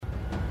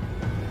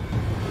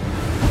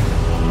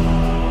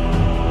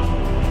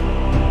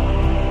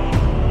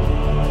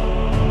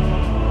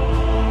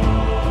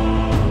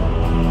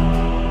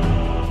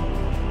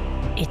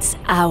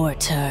our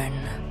turn.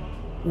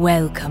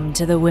 Welcome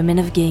to the Women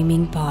of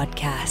Gaming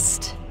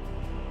podcast.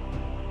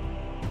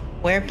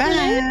 We're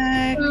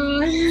back.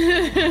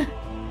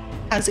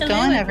 How's it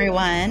going,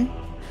 everyone?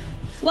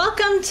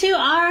 Welcome to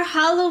our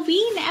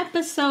Halloween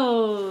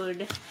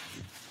episode.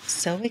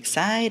 So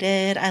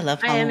excited. I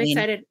love Halloween. I am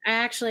excited. I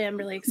actually am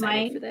really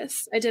excited for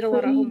this. I did a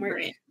lot of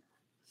homework.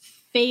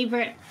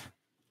 Favorite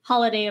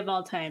holiday of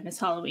all time is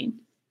Halloween.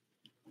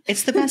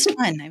 It's the best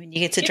one. I mean, you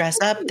get to dress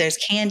up. There's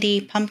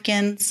candy,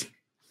 pumpkins.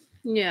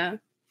 Yeah.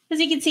 As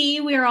you can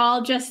see, we're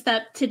all dressed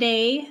up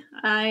today.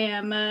 I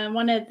am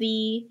one of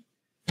the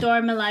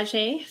Dora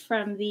Milaje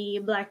from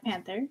the Black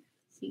Panther.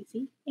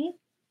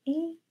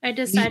 I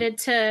decided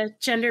to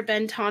gender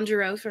bend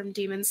Tanjiro from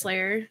Demon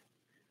Slayer.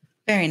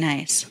 Very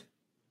nice.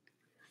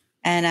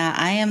 And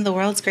I am the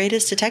world's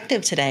greatest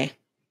detective today.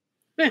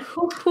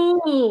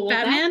 Ooh,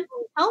 Batman?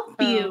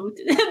 Help you.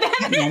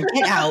 Batman,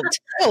 get out.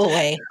 Go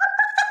away.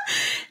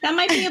 That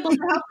might be able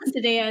to help us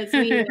today as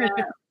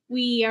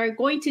we are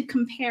going to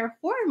compare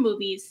horror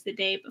movies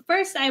today. But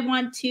first, I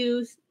want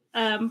to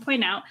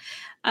point out,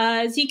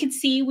 as you can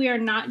see, we are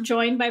not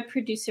joined by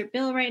producer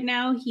Bill right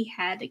now. He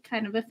had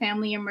kind of a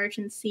family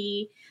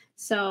emergency.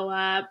 So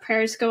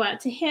prayers go out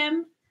to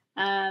him.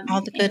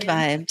 All the good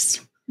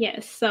vibes.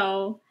 Yes.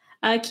 So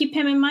keep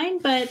him in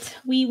mind, but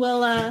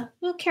we'll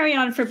carry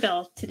on for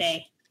Bill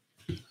today.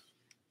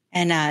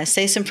 And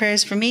say some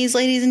prayers for me,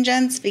 ladies and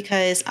gents,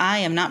 because I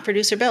am not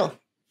producer Bill.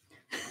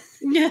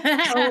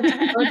 Oh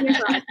dear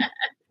God.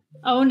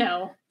 Oh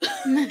no.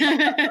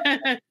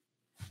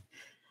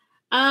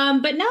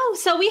 But no,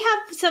 so we have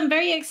some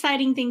very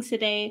exciting things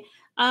today.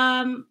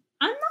 I'm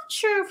not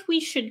sure if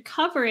we should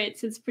cover it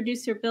since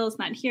producer Bill's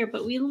not here,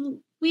 but we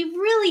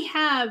really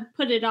have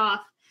put it off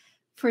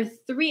for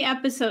 3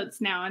 episodes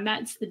now, and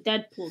that's the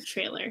Deadpool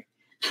trailer.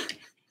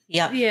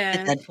 Yep.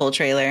 Yeah. The Deadpool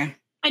trailer.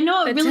 I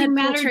know it really Deadpool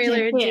mattered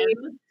trailer to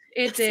him.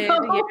 It did.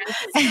 So,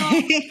 Yeah.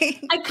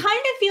 I kind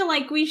of feel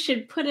like we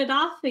should put it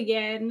off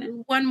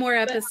again. One more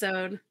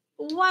episode.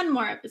 One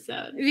more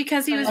episode.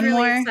 Because he was One really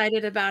more.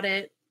 excited about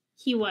it.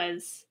 He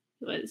was.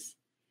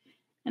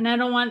 And I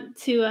don't want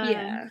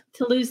to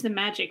lose the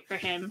magic for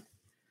him.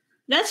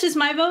 That's just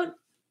my vote.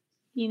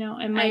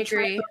 And my I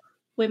agree.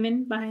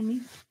 Women behind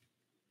me.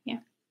 Yeah.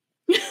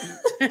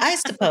 I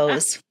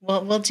suppose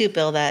we'll do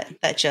Bill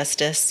that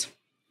justice.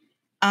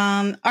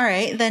 All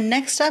right. Then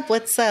next up,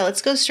 let's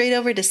go straight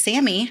over to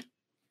Sammy.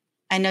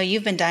 I know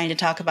you've been dying to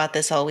talk about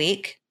this all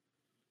week.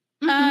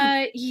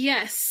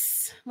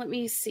 Yes. Let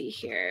me see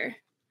here.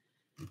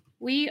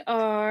 We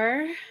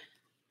are. I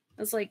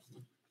was like,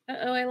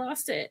 I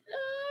lost it.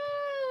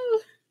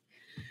 Oh.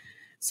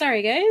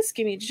 Sorry, guys.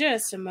 Give me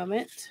just a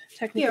moment.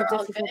 Technical You're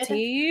all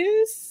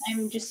difficulties.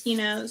 I'm just,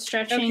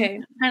 stretching.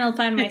 Okay. Trying to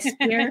find my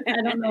spear.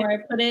 I don't know where I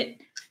put it.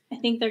 I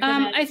think they're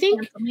going to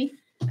cancel me.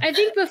 I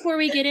think before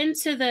we get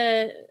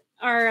into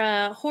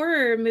our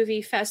horror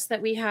movie fest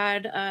that we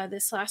had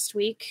this last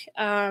week.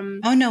 Oh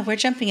no, we're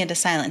jumping into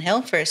Silent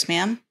Hill first,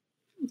 ma'am.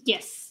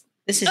 Yes.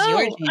 This is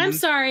your jam. I'm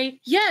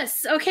sorry.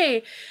 Yes.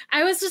 Okay.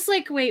 I was just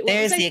like, wait, what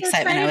There's was the I so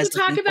excitement I was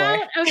excited to talk looking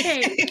about?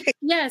 Okay.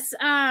 Yes.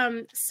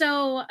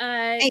 So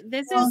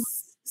this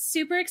is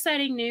super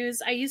exciting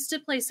news. I used to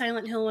play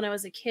Silent Hill when I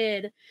was a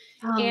kid,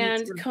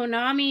 and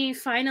Konami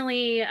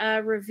finally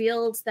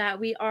revealed that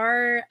we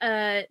are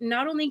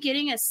not only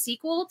getting a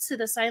sequel to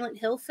the Silent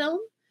Hill film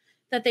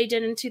that they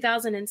did in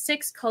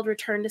 2006 called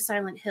Return to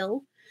Silent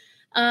Hill,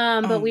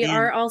 but we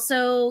are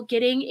also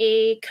getting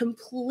a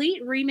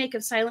complete remake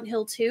of Silent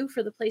Hill 2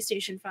 for the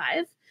PlayStation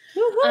 5.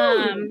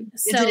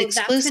 Is it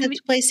exclusive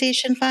to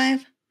PlayStation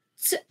 5?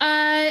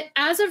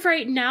 As of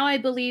right now, I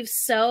believe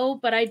so,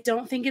 but I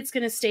don't think it's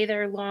going to stay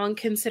there long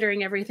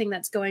considering everything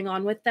that's going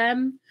on with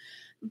them.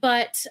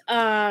 But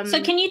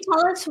so can you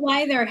tell us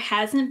why there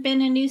hasn't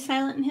been a new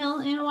Silent Hill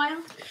in a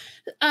while?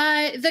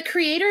 The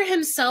creator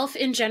himself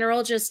in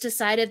general just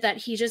decided that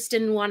he just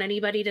didn't want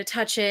anybody to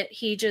touch it.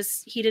 He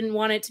didn't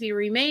want it to be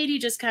remade. He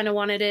just kind of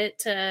wanted it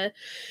to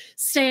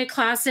stay a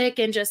classic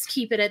and just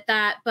keep it at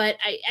that. But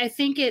I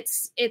think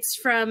it's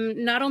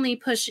from not only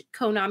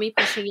Konami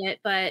pushing it,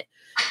 but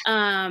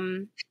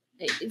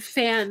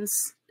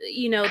fans,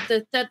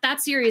 that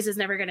series is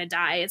never going to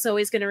die. It's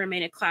always going to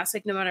remain a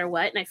classic no matter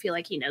what. And I feel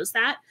like he knows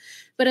that.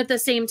 But at the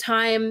same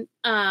time,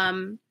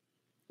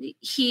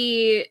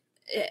 he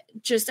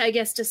just, I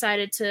guess,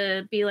 decided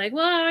to be like,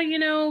 well,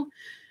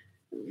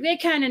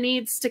 it kind of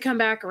needs to come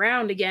back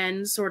around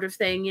again, sort of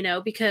thing,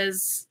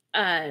 because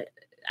I'm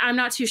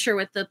not too sure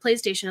with the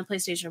PlayStation and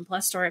PlayStation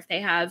Plus store if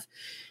they have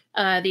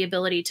the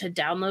ability to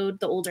download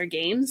the older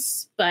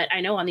games. But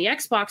I know on the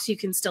Xbox, you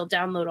can still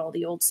download all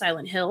the old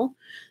Silent Hill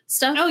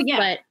stuff. Oh, yeah.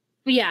 But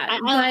yeah.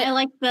 I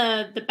like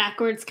the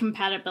backwards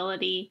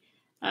compatibility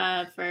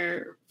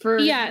for some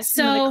of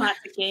the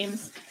classic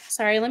games.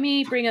 Sorry, let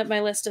me bring up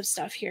my list of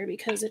stuff here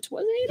because it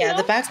was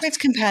the backwards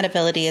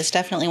compatibility is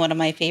definitely one of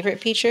my favorite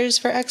features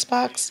for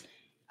Xbox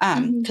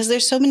because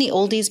there's so many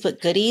oldies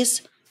but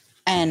goodies,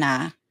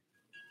 and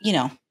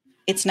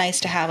it's nice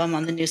to have them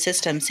on the new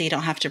system so you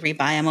don't have to rebuy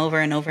them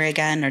over and over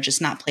again or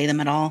just not play them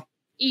at all.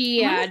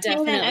 Yeah,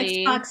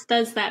 definitely. That Xbox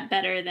does that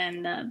better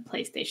than the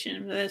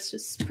PlayStation. That's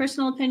just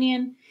personal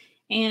opinion.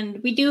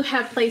 And we do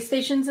have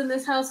PlayStations in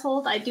this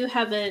household. I do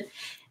have a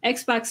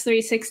Xbox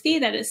 360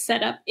 that is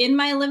set up in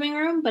my living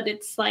room, but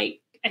it's like,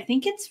 I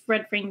think it's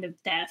red ringed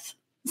of death.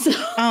 So,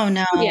 oh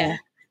no. Yeah.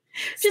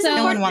 Just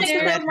no one wants the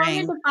red ring.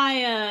 I wanted to buy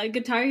a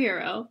Guitar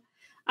Hero.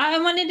 I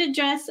wanted to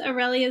dress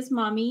Aurelia's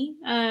mommy.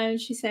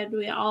 She said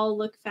we all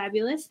look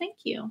fabulous. Thank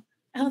you.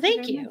 Oh,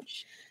 thank you.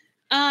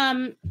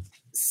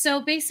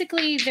 So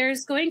basically,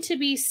 there's going to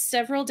be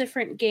several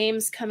different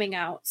games coming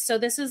out. So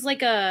this is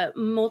like a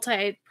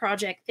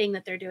multi-project thing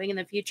that they're doing in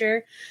the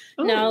future.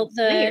 Ooh, now,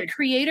 the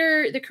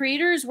creator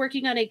is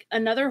working on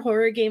another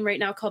horror game right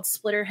now called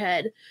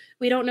Splitterhead.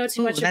 We don't know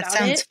too much about it. That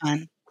sounds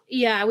fun.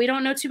 Yeah, we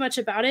don't know too much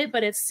about it,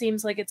 but it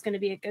seems like it's going to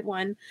be a good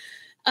one.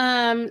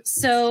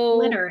 So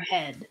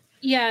Splitterhead.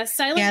 Yeah,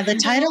 the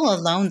title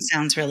alone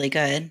sounds really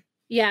good.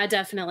 Yeah,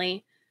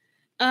 definitely.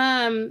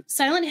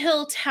 Silent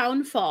Hill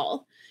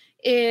Townfall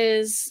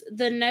is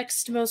the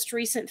next most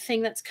recent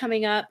thing that's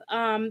coming up.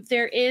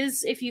 There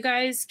is, if you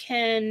guys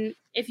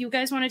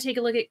want to take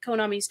a look at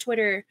Konami's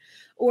Twitter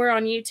or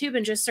on YouTube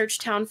and just search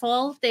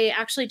Townfall, they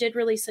actually did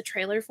release a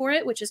trailer for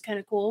it, which is kind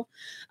of cool.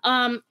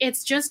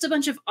 It's just a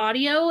bunch of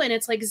audio, and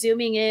it's like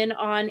zooming in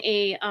on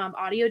a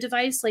audio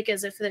device, like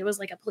as if it was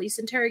like a police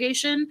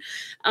interrogation.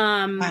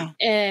 Wow.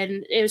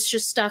 And it was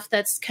just stuff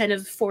that's kind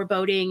of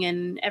foreboding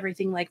and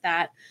everything like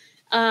that.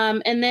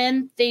 And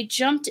then they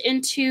jumped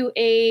into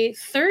a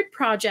third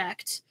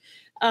project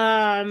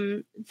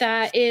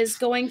that is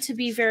going to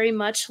be very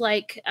much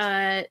like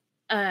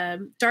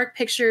Dark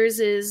Pictures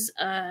is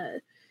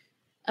Man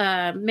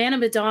of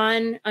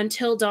Medan,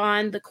 Until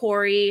Dawn, The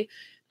Quarry.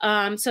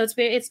 So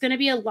it's going to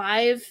be a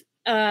live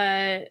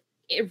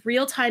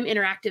real-time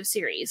interactive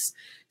series.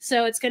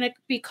 So it's going to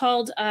be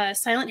called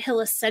Silent Hill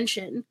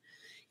Ascension.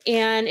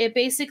 And it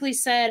basically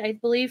said, I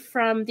believe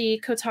from the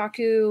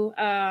Kotaku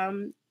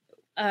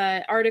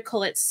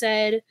article, it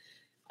said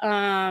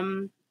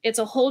it's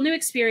a whole new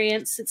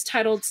experience. It's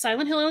titled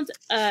Silent Hill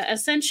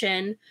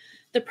Ascension.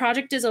 The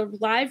project is a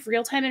live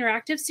real-time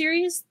interactive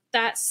series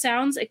that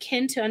sounds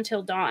akin to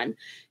Until Dawn.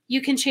 You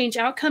can change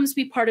outcomes,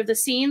 be part of the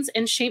scenes,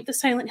 and shape the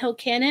Silent Hill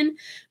canon.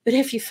 But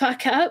if you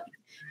fuck up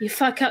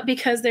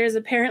because there's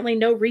apparently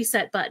no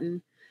reset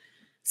button.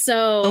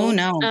 So, oh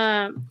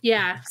no.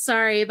 Yeah,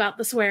 sorry about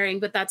the swearing,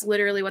 but that's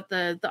literally what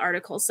the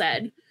article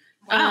said.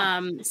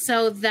 Wow.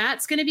 So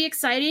that's going to be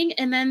exciting.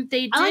 And then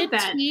they did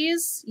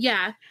tease.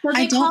 Yeah. So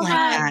I don't like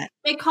that.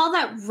 They call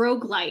that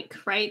roguelike,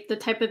 right? The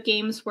type of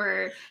games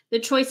where the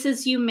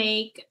choices you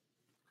make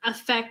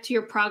affect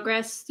your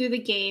progress through the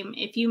game.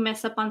 If you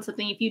mess up on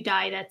something, if you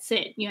die, that's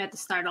it. You have to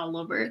start all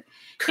over.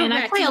 Correct. And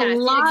I play a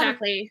lot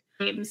of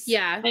games.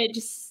 Yeah.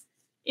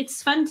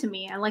 It's fun to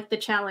me. I like the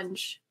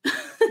challenge.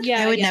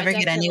 Yeah. I would never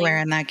get anywhere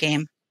in that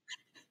game.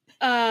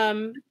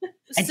 I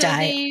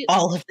die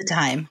all of the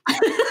time.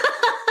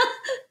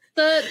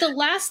 The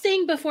last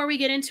thing before we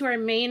get into our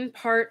main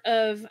part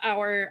of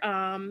our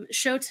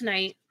show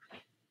tonight,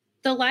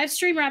 the live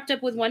stream wrapped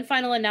up with one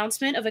final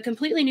announcement of a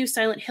completely new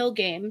Silent Hill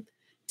game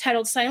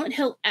titled Silent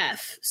Hill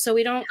F. So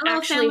we don't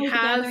actually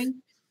have.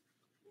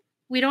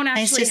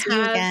 Nice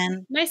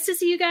to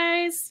see you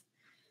guys.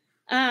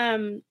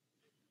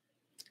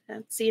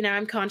 See, now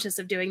I'm conscious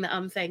of doing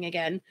the thing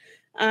again.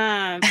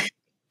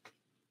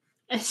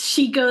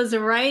 She goes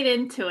right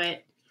into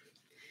it.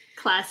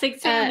 Classic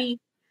Sammy.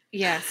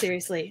 Yeah,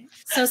 seriously.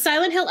 So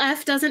Silent Hill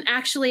F doesn't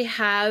actually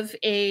have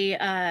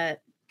a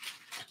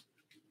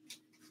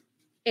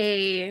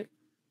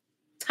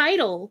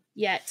title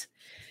yet,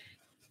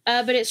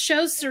 but it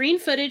shows serene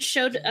footage.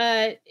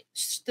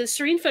 The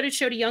serene footage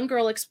showed a young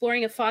girl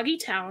exploring a foggy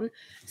town.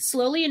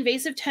 Slowly,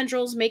 invasive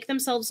tendrils make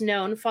themselves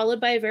known,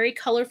 followed by a very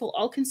colorful,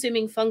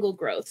 all-consuming fungal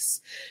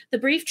growths. The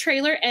brief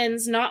trailer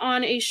ends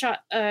on a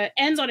shot of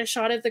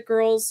the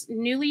girl's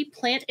newly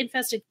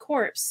plant-infested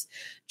corpse,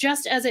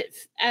 just as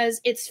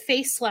its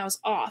face sloughs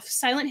off.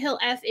 Silent Hill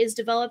F is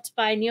developed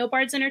by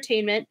Neobards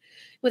Entertainment,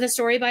 with a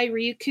story by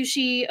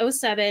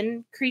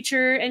Ryukushi07,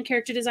 creature and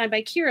character design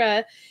by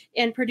Kira,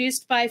 and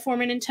produced by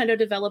former Nintendo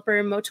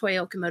developer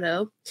Motoi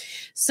Okamoto.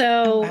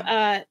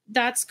 So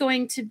that's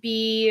going to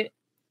be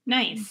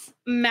nice.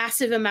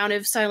 Massive amount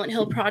of Silent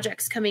Hill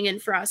projects coming in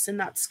for us, and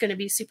that's going to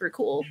be super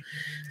cool.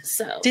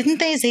 So didn't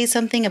they say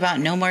something about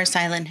no more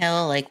Silent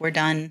Hill? Like, we're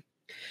done?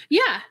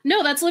 Yeah,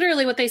 no, that's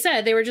literally what they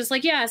said. They were just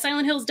like, yeah,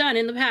 Silent Hill's done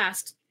in the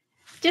past.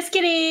 Just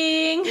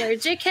kidding.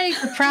 JK.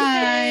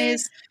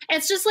 Surprise.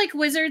 It's just like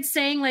Wizards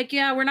saying, like,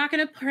 yeah, we're not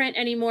going to print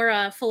any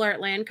more full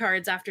art land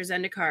cards after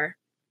Zendikar.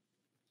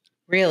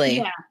 Really?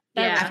 Yeah.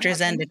 After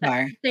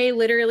Zendikar. They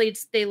literally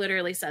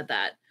said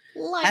that.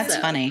 That's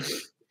funny.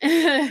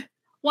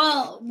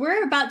 Well,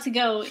 we're about to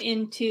go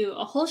into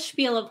a whole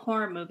spiel of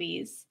horror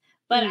movies,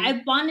 but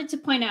I wanted to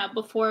point out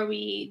before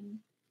we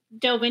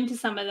dove into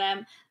some of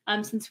them,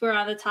 since we're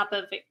on the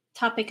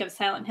topic of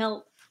Silent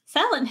Hill.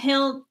 Silent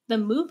Hill, the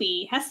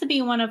movie, has to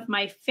be one of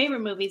my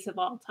favorite movies of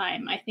all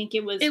time. I think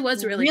it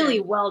was really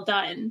well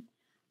done.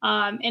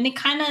 And it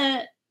kind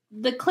of,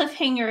 the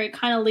cliffhanger it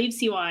kind of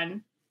leaves you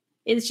on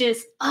is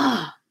just,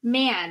 oh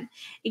man,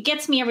 it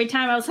gets me every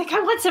time. I was like, I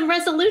want some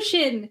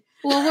resolution.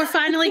 Well, we're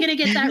finally going to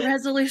get that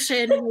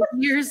resolution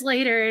years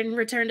later and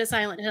return to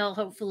Silent Hill,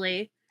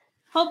 hopefully.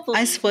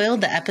 I spoiled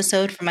the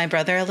episode for my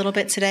brother a little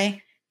bit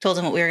today. Told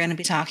him what we were going to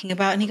be talking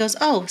about, and he goes,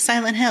 "Oh,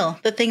 Silent Hill,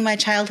 the thing my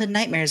childhood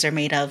nightmares are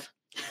made of."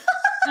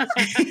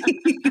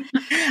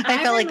 I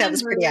felt like that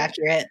was pretty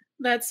accurate.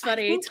 That's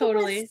funny,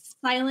 totally.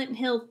 Silent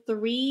Hill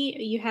 3,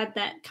 you had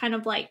that kind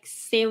of like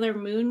Sailor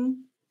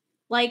Moon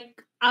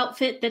like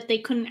outfit that they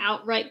couldn't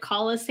outright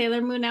call a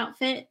Sailor Moon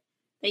outfit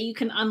that you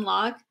can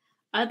unlock.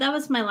 That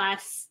was my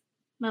last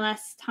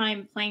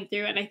time playing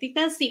through, and I think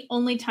that's the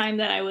only time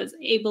that I was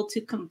able to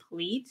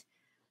complete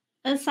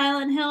a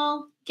Silent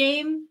Hill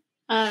game,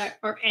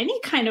 or any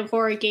kind of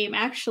horror game.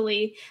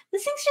 Actually,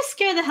 these things just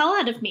scare the hell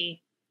out of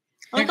me.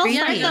 Like, I'll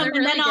start them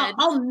and then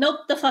I'll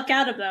nope the fuck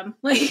out of them.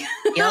 Like,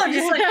 I'm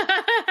just like,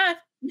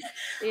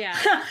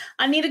 yeah,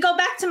 I need to go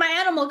back to my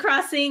Animal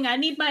Crossing. I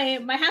need my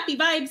happy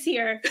vibes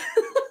here.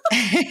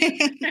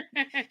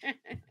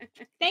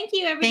 Thank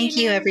you,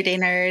 Everyday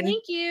Nerd.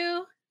 Thank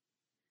you.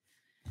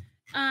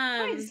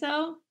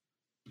 All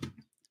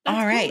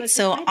right,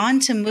 so on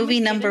to movie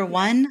number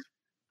 1.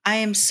 I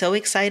am so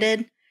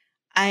excited.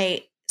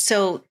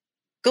 So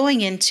going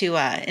into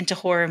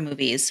horror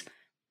movies,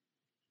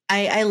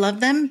 I love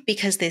them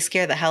because they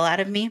scare the hell out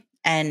of me,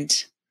 and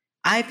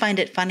I find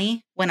it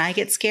funny when I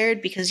get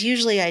scared because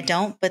usually I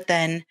don't, but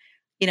then,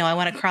 I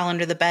want to crawl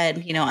under the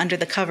bed, under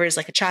the covers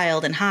like a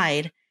child and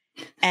hide.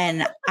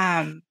 And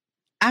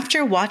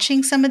after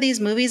watching some of these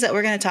movies that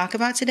we're going to talk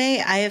about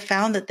today, I have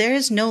found that there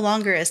is no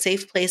longer a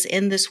safe place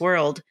in this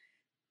world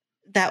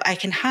that I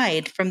can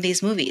hide from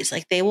these movies.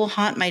 Like, they will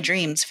haunt my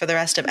dreams for the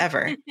rest of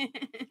ever.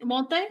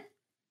 Won't they?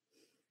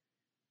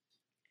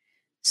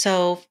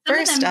 So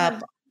first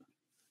up,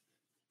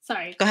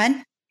 sorry. Go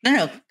ahead.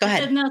 No, go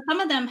ahead. No, some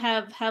of them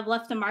have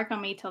left a mark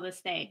on me till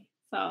this day.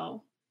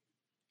 So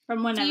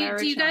from whenever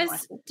do you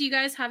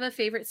guys have a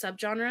favorite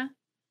subgenre?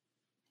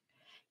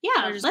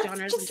 Yeah, or just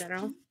genres in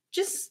general.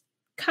 Just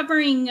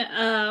covering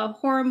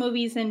horror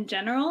movies in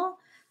general.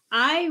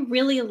 I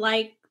really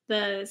like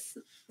the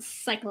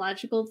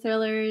psychological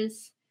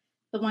thrillers,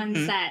 the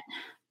ones that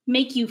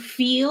make you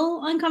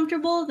feel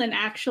uncomfortable than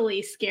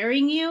actually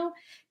scaring you,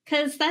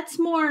 because that's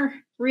more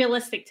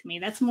realistic to me.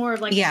 That's more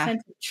of like a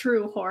sense of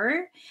true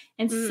horror.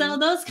 And so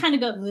those kind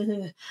of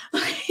go,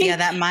 yeah,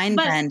 that mind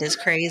bend is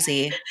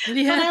crazy.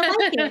 Yeah. But I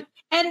like it.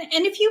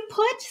 And if you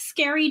put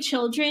scary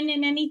children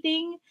in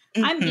anything,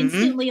 I'm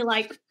instantly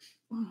like,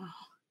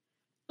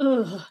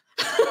 ugh.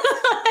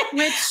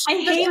 Which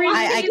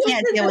I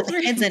can't deal with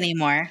the kids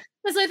anymore.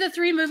 It's like the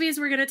 3 movies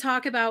we're going to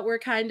talk about were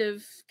kind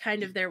of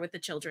there with the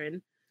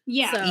children.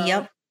 Yeah. So.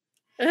 Yep.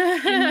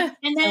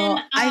 And then,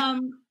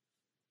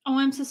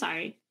 I'm so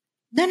sorry.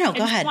 No,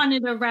 go ahead. I just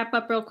wanted to wrap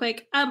up real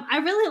quick. I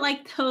really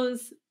like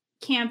those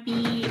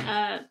campy,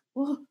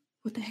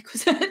 what the heck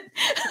was that?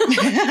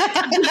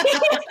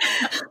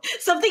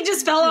 Something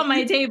just fell on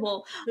my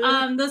table.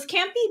 Those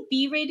campy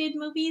B-rated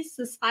movies,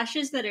 the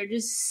slashes that are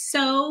just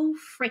so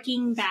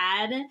freaking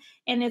bad,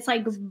 and it's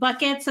like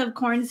buckets of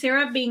corn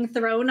syrup being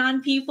thrown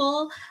on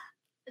people.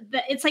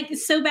 It's like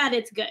so bad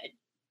it's good.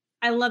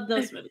 I love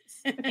those movies.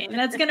 Okay, and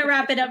that's gonna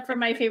wrap it up for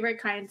my favorite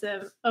kinds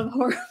of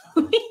horror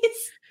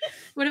movies.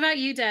 What about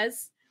you, Des?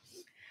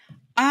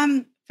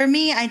 For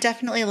me, I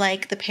definitely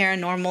like the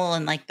paranormal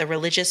and like the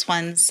religious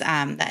ones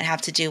that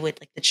have to do with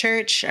like the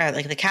church, or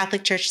like the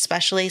Catholic Church,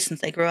 especially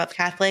since I grew up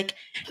Catholic,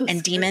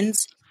 and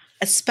demons,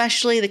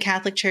 especially the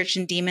Catholic Church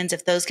and demons.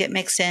 If those get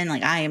mixed in,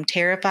 like, I am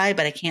terrified,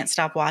 but I can't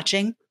stop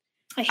watching.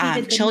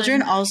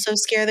 Children also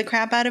scare the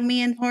crap out of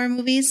me in horror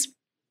movies.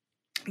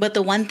 But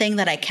the one thing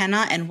that I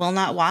cannot and will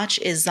not watch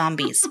is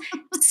zombies.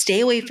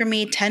 Stay away from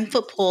me.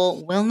 10-foot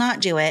pole, will not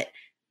do it.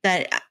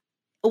 The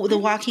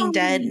Walking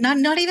Dead,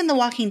 not even The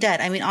Walking Dead.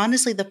 I mean,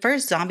 honestly, the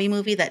first zombie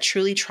movie that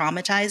truly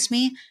traumatized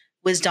me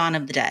was Dawn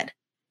of the Dead.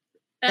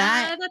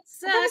 That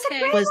was a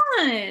great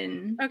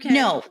one. Okay.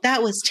 No,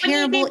 that was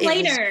terrible. 28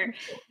 Days Later.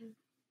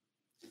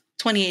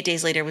 28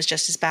 Days Later was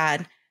just as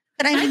bad.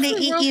 But I mean, they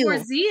eat you. World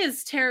War Z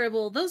is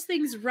terrible. Those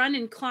things run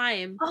and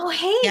climb. Oh,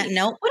 hey. Yeah,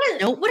 no. What is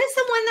the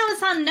one that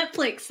was on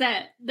Netflix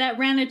that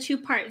ran a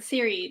 2-part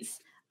series?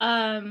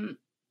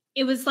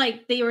 It was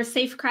like they were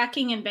safe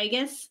cracking in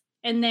Vegas,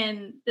 and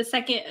then the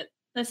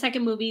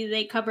second movie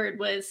they covered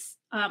was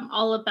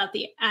all about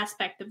the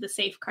aspect of the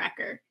safe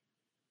cracker.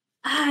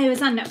 It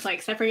was on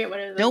Netflix. I forget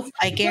what it was. Nope.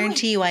 I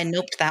guarantee you I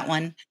noped that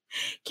one.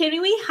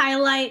 Can we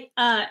highlight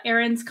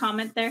Aaron's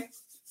comment there?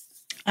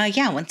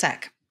 Yeah, one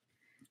sec.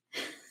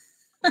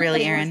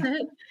 Really,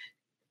 Aaron?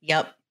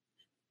 Yep.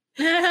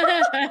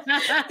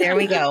 There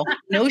we go.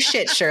 No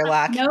shit,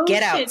 Sherlock.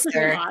 Get out, sir.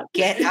 Sherlock.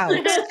 Get out.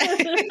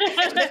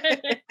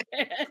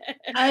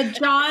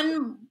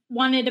 John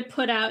wanted to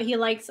put out, he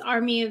likes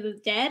Army of the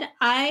Dead.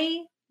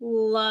 I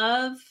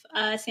love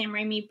Sam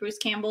Raimi, Bruce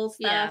Campbell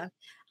stuff. Yeah.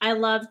 I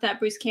love that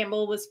Bruce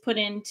Campbell was put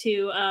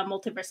into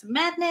Multiverse of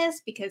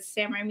Madness because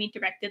Sam Raimi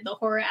directed the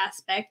horror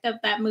aspect of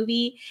that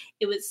movie.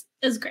 It was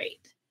great.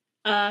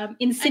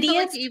 Insidious. I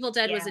felt like Evil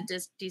Dead was a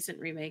decent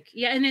remake.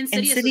 Yeah, and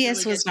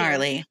Insidious was really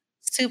gnarly,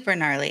 super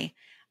gnarly.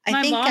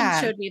 My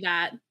mom showed me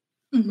that.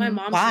 My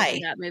mom showed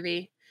me that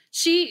movie.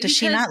 Does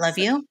she not love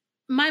you?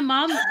 My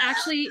mom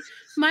actually,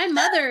 my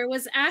mother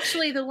was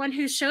actually the one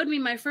who showed me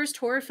my first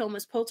horror film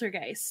was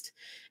Poltergeist,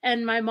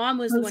 and my mom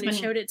was the one who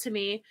showed it to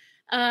me.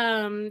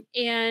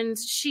 And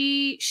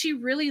she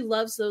really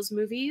loves those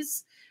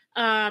movies.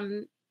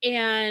 And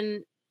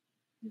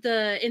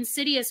the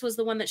Insidious was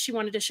the one that she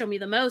wanted to show me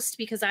the most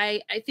because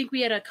I think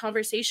we had a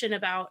conversation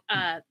about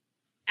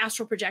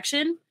astral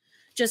projection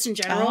just in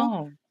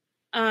general.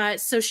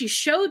 So she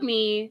showed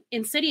me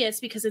Insidious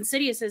because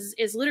Insidious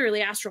is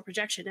literally astral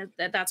projection.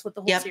 That's what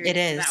the whole series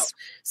is about.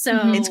 So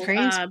it's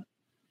crazy.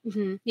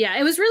 Yeah,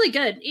 it was really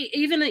good.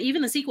 Even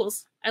the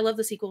sequels. I love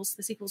the sequels.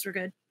 The sequels were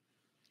good.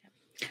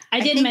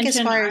 I did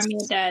mention Army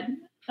of Dead.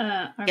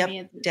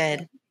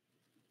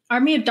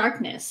 Army of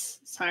Darkness.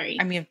 Sorry.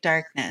 Army of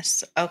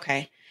Darkness.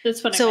 Okay.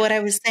 That's what. So what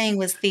I was saying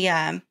was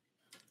the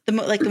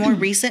more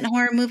recent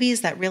horror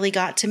movies that really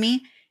got to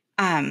me.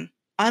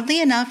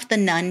 Oddly enough, The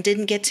Nun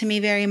didn't get to me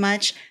very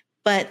much,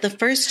 but the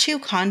first two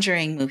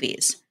Conjuring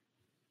movies,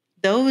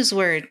 those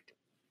were.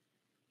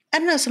 I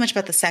don't know so much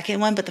about the second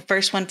one, but the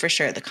first one for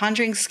sure. The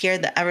Conjuring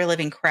scared the ever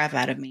living crap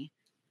out of me.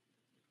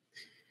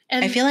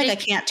 And I feel like I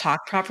can't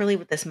talk properly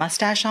with this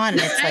mustache on,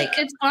 and it's like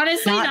it's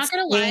honestly not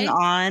gonna lie.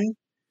 On.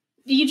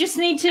 You just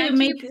need to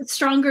make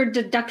stronger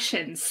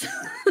deductions.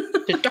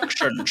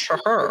 Deductions for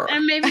her.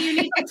 And maybe you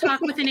need to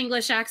talk with an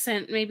English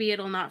accent. Maybe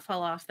it'll not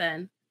fall off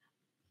then.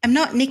 I'm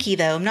not Nikki,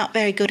 though. I'm not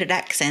very good at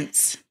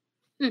accents.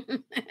 I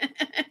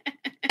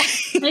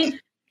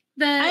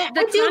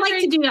do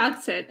like to do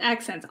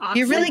accents.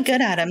 You're really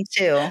good at them,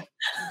 too.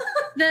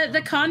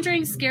 The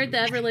Conjuring scared the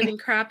ever-living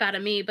crap out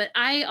of me, but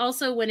I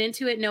also went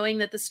into it knowing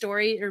that the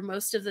story or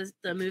most of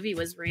the movie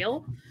was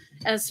real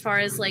as far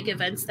as like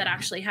events that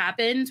actually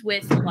happened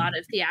with a lot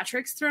of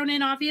theatrics thrown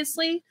in,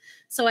 obviously.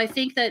 So I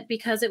think that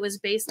because it was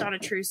based on a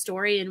true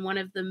story and one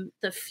of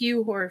the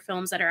few horror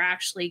films that are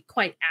actually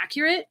quite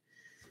accurate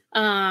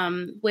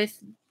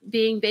with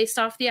being based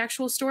off the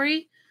actual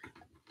story,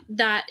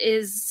 that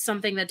is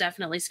something that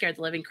definitely scared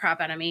the living crap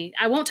out of me.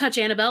 I won't touch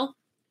Annabelle.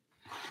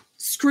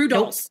 Screw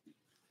dolls.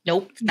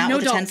 Nope. Not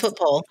with a 10-foot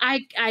pole.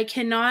 I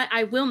cannot.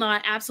 I will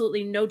not.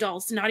 Absolutely no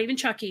dolls. Not even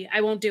Chucky.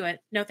 I won't do it.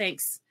 No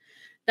thanks.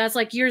 That's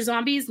like your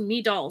zombies,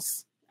 me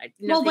dolls.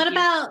 What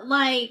about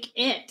like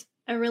It?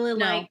 I really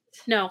like.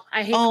 No,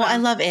 I hate. I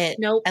love It.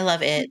 Nope. I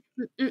love It.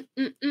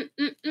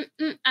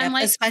 I'm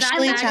like,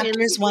 especially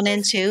chapters 1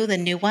 and 2. The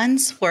new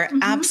ones were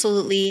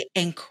absolutely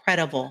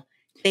incredible.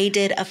 They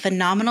did a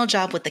phenomenal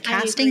job with the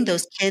casting.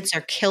 Those kids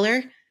are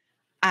killer.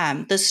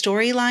 The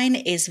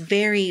storyline is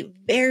very,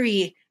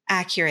 very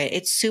accurate.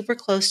 It's super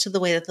close to the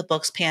way that the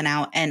books pan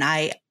out. And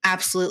I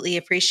absolutely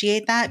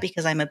appreciate that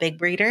because I'm a big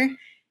reader.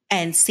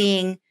 And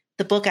seeing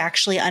the book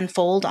actually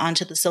unfold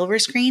onto the silver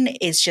screen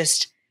is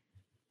just,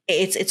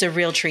 it's a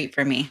real treat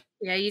for me.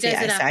 Yeah, you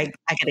guys I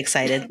get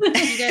excited.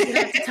 You guys would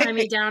have to tie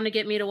me down to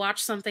get me to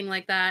watch something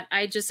like that.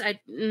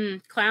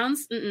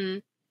 Clowns?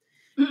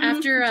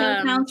 After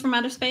Clowns from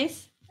Outer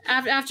Space?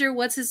 After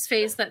what's his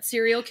face, that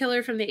serial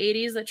killer from the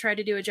 80s that tried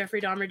to do what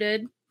Jeffrey Dahmer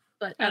did,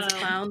 but as a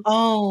clown.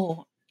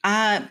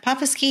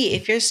 Papa Ski,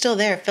 if you're still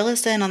there, fill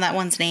us in on that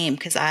one's name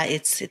because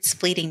it's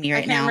fleeting me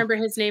right now. I can't remember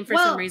his name for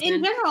some reason.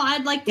 In general,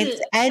 I'd like to.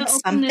 It's Ed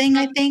something,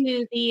 I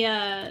think.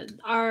 To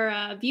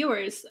our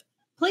viewers,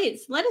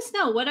 please let us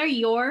know what are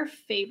your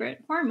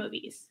favorite horror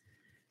movies.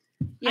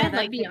 Yeah,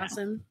 that'd be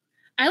awesome.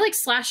 I like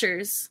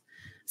slashers.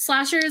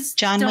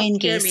 John Wayne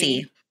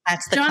Gacy.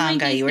 That's the clown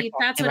guy you were talking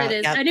about. That's what it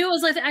is. Yep. I knew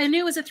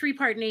it was a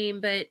 3-part name,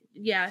 but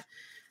yeah.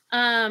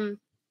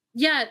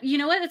 Yeah, you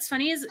know what? It's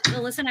funny is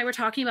Alyssa and I were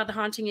talking about The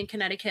Haunting in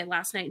Connecticut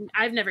last night, and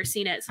I've never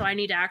seen it, so I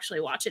need to actually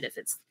watch it if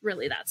it's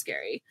really that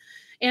scary.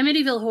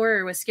 Amityville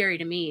Horror was scary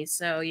to me,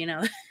 so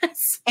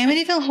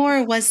Amityville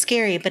Horror was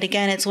scary, but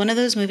again, it's one of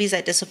those movies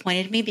that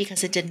disappointed me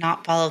because it did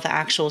not follow the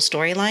actual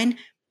storyline.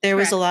 There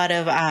was a lot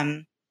of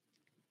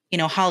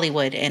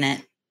Hollywood in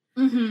it.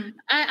 Mm-hmm.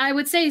 I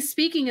would say,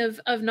 speaking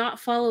of not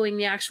following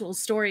the actual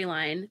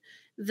storyline,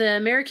 the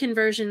American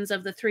versions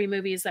of the 3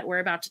 movies that we're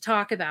about to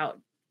talk about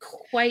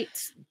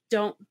quite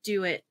don't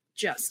do it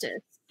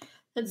justice.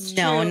 That's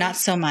no, true. Not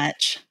so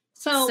much.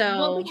 So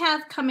what we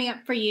have coming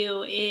up for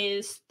you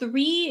is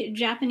 3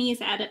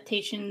 Japanese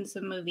adaptations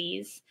of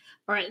movies,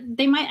 or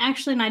they might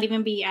actually not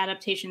even be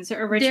adaptations.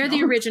 They're originals. They're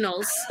the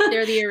originals.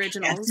 They're the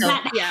originals.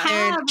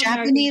 They're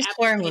Japanese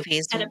horror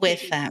movies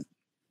with them.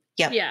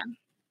 Yep. Yeah.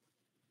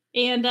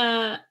 And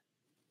I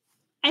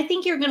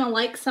think you're going to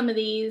like some of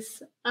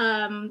these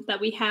that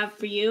we have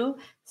for you.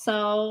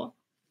 So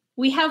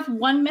we have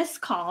one missed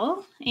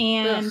call.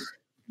 And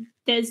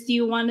do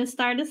you want to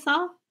start us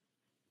off?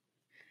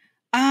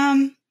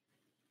 I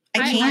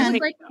can.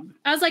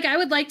 I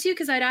would like to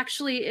because I'd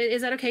actually,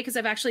 is that okay? Because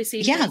I've actually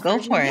seen. Yeah, go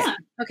for it. Yeah.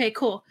 Okay,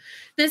 cool.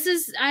 This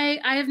is, I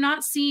have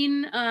not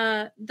seen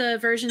the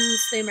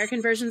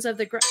American versions of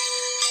the.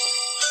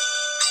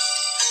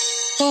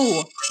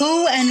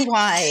 Who and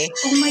why?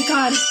 Oh my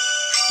God.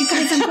 You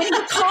guys, I'm getting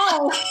a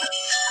call.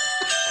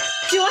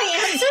 Do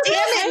I answer? Damn it,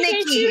 I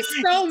hate Nikki. you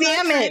so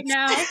Damn much it. right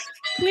now.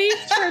 Please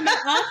turn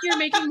that off. You're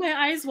making my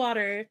eyes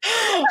water.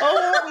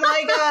 Oh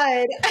my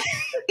God.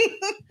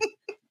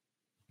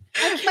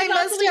 My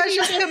mustache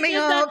is coming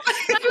up.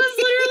 I was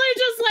literally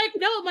just like,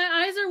 no,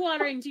 my eyes are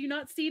watering. Do you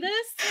not see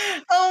this?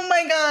 Oh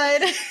my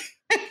God.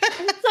 So for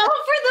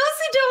those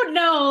who don't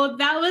know,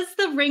 that was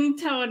the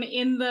ringtone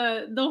in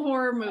the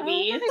horror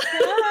movie. Oh my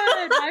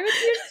God. Why would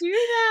you do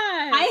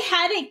that? I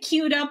had it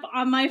queued up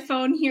on my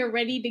phone here,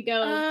 ready to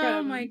go. Oh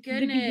from my the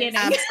goodness. beginning.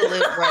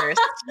 Absolute worst.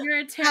 You're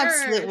a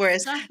terrorist. Absolute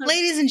worst.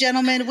 Ladies and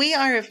gentlemen, we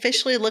are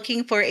officially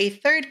looking for a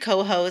third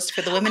co-host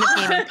for the Women of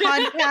Gaming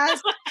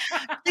podcast.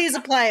 Please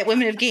apply at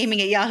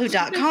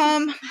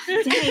womenofgaming@yahoo.com.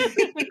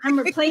 Dang, I'm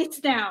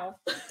replaced now.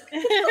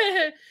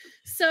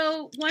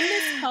 So one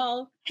missed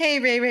call. Hey,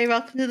 Ray,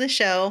 welcome to the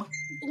show.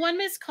 One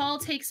missed call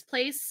takes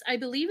place, I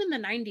believe, in the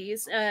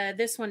 90s.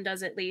 This one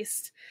does at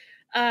least.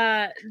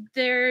 I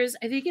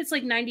think it's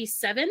like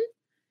 97,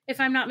 if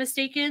I'm not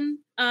mistaken.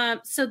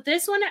 So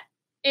this one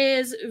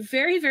is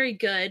very, very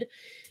good.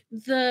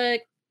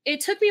 It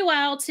took me a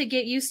while to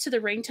get used to the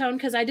ringtone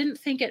because I didn't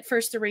think at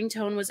first the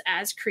ringtone was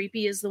as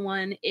creepy as the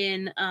one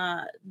in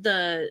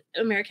the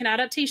American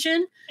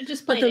adaptation. I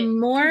just but played the it.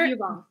 more, You're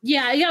wrong.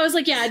 yeah, I was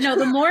like, yeah, no.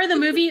 The more the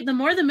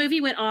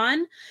movie went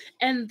on,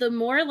 and the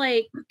more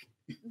like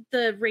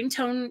the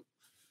ringtone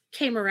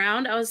came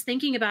around, I was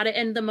thinking about it,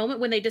 and the moment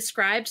when they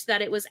described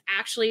that it was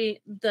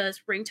actually the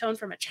ringtone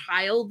from a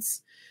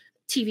child's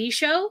TV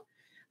show,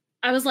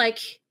 I was like,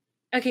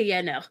 okay,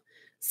 yeah, no.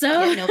 So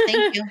Yeah, no,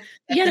 thank you.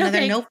 That's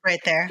another nope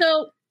right there.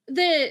 So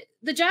the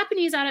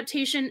Japanese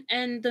adaptation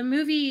and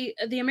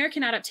the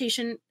American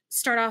adaptation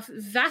start off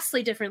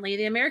vastly differently.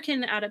 The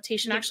American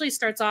adaptation actually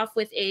starts off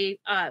with a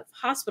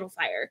hospital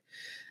fire.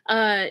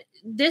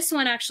 This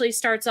one actually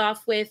starts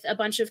off with a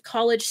bunch of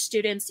college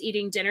students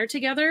eating dinner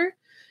together.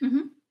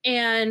 Mm-hmm.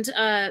 And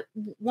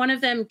one of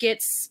them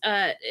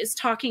is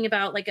talking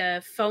about like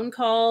a phone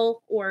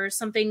call or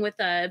something with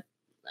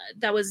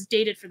that was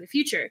dated for the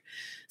future.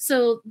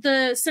 So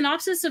the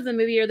synopsis of the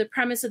movie, or the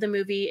premise of the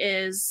movie,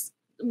 is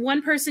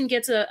one person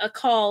gets a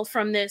call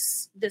from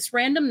this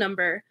random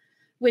number,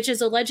 which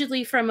is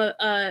allegedly from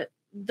the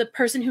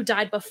person who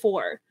died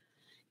before.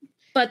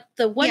 But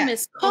the one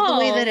missed call. Well,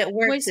 the way that it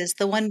works is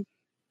the one.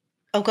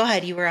 Oh, go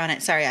ahead. You were on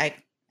it. Sorry, I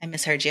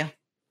misheard you.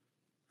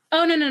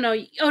 Oh,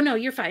 no. Oh, no,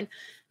 you're fine.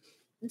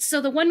 So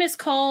the one missed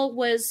call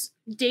was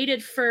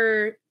dated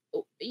for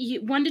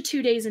 1 to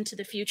 2 days into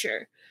the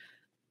future.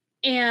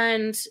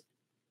 And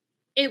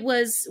it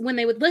was when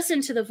they would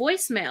listen to the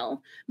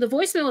voicemail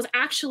was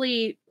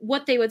actually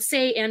what they would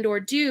say and or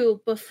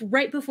do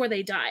right before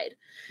they died.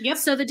 Yep.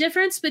 So the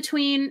difference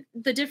between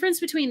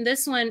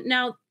this one,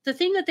 now the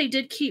thing that they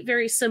did keep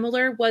very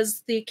similar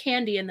was the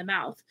candy in the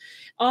mouth.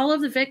 All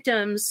of the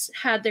victims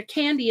had their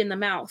candy in the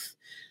mouth.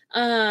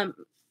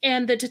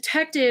 And the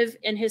detective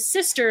and his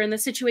sister, and the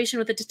situation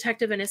with the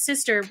detective and his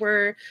sister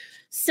were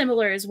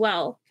similar as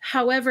well.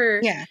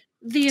 However,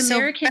 the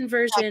American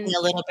version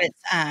a little bit,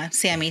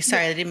 Sammy.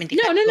 Sorry, I didn't mean to.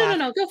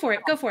 No. Go for it.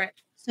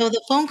 So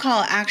the phone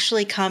call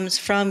actually comes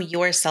from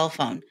your cell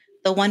phone.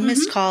 The one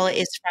missed call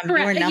is from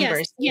your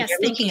numbers. Yes,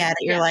 you're looking at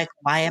it. You're like,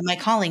 why am I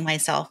calling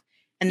myself?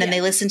 And then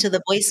they listen to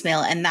the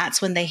voicemail, and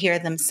that's when they hear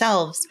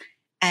themselves.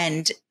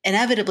 And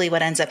inevitably,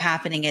 what ends up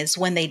happening is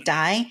when they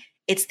die,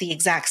 it's the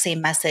exact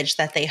same message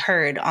that they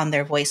heard on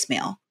their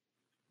voicemail.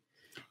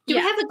 Do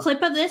we have a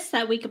clip of this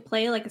that we could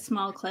play, like a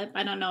small clip?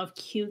 I don't know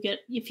if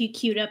you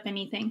queued up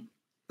anything.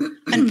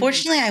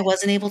 Unfortunately, I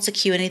wasn't able to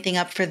queue anything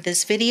up for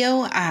this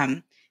video.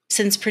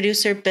 Since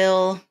producer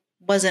Bill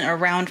wasn't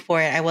around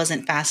for it, I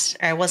wasn't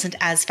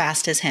as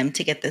fast as him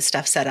to get this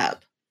stuff set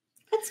up.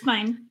 That's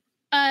fine.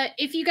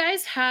 If you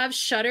guys have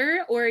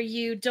Shudder, or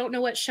you don't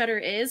know what Shudder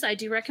is, I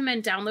do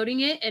recommend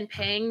downloading it and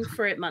paying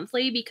for it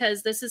monthly,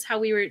 because this is how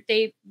we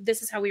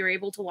were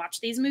able to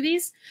watch these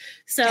movies.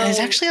 So there's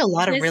actually a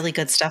lot of really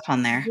good stuff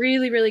on there.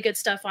 Really, really good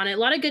stuff on it. A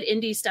lot of good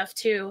indie stuff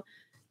too.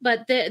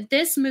 But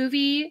this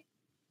movie,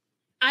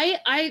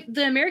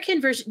 the American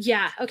version,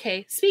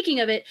 okay. Speaking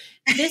of it,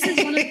 this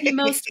is one of the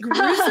most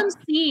gruesome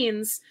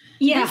scenes.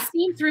 Yeah. This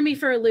scene threw me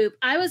for a loop.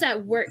 I was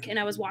at work and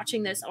I was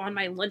watching this on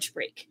my lunch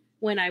break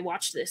when I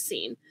watched this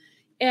scene.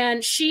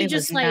 And she it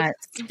was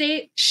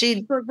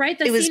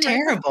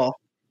terrible.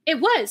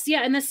 It was,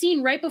 yeah. And the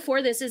scene right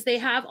before this is they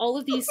have all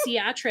of these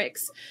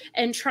theatrics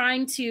and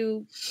trying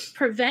to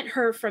prevent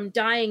her from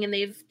dying. And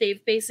they've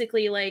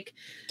basically they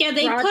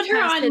put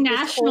her on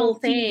national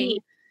TV.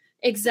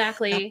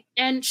 Exactly.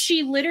 And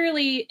she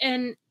literally,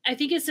 and I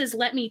think it says,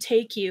 "Let me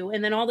take you."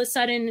 And then all of a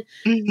sudden,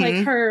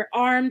 like her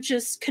arm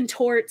just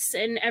contorts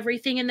and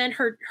everything. And then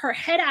her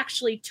head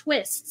actually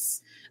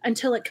twists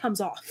until it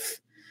comes off.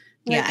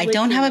 Yeah, I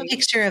don't have a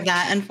picture of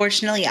that.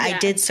 Unfortunately, I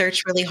did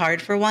search really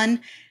hard for one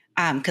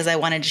because I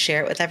wanted to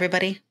share it with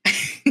everybody.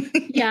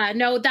 Yeah,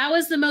 no, that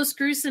was the most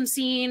gruesome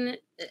scene.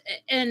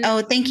 And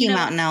thank you,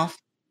 Mountain Elf.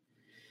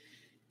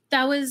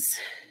 That was.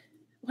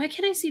 Why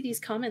can't I see these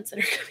comments that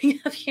are coming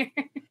up here?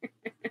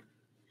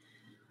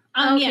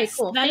 Okay, yes,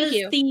 cool. that Thank is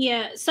you.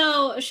 the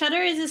so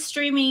Shudder is a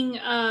streaming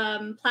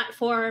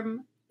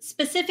platform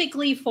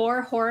specifically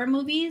for horror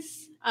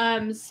movies.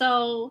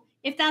 So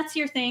if that's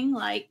your thing,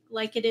 like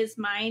it is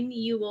mine,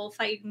 you will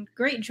find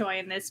great joy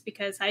in this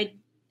because I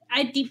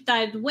deep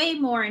dived way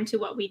more into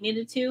what we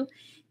needed to,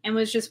 and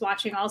was just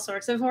watching all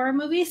sorts of horror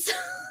movies.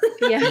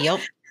 Yeah. Yep.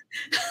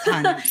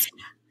 Tons.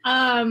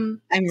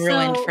 I'm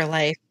ruined for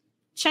life.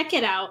 Check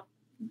it out.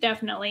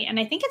 Definitely. And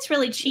I think it's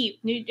really cheap.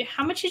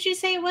 How much did you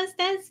say it was,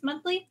 Des,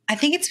 monthly? I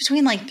think it's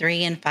between like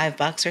 $3 and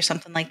 $5 or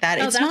something like that.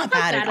 Oh, It's that's not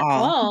bad at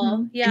all.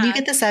 Mm-hmm. Yeah. And you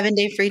get the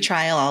 7-day free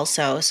trial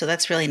also. So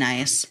that's really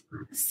nice.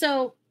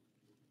 So,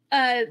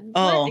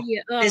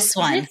 this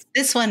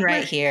one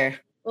right here.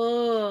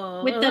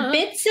 Oh, with the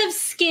bits of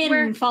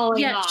skin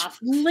falling off.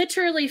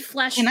 Literally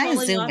flesh. Can I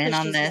falling zoom off in as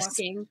on she's this?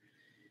 walking.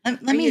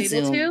 Let Are me you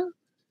zoom. able to?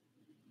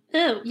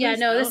 Oh, Yeah,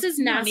 no, this is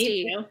You don't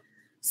nasty. need to.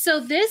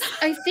 So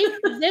I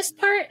think this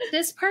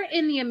part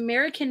in the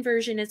American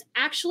version is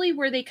actually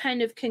where they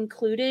kind of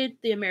concluded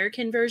the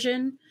American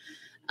version.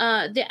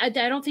 I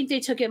don't think they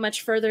took it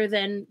much further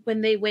than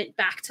when they went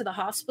back to the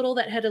hospital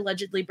that had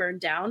allegedly burned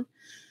down.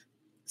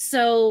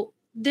 So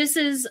this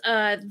is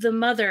the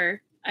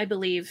mother, I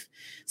believe.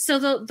 So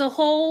the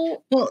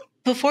whole. Well,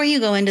 before you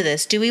go into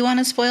this, do we want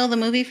to spoil the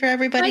movie for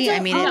everybody? I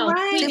mean, we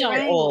it's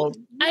don't. old.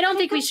 I don't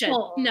think we should.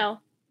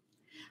 No.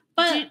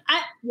 But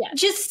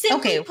just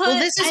simply put, well,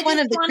 this is one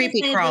of the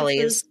creepy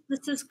crawlies.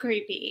 This is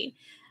creepy.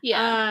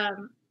 Yeah.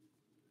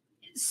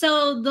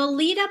 So the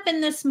lead up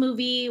in this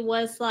movie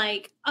was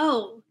like,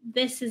 oh,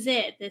 this is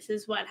it. This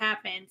is what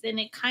happens. And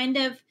it kind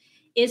of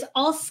is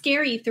all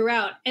scary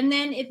throughout. And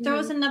then it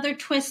throws another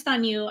twist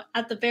on you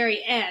at the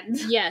very end.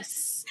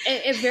 Yes.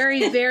 A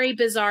very, very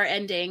bizarre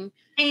ending.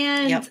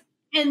 And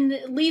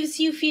leaves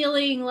you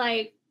feeling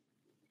like,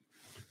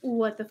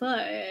 what the fuck?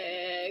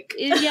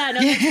 Yeah,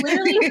 no, that's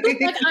literally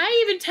like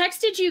I even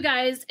texted you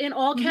guys in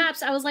all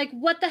caps. I was like,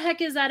 what the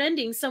heck is that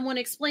ending? Someone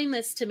explain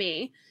this to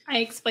me. I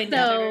explained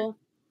that to her.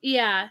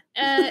 Yeah,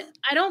 I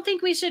don't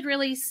think we should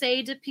really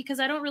say because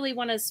I don't really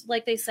want to,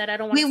 like they said, I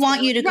don't want We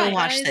want you to go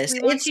watch this.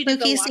 It's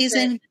spooky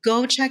season.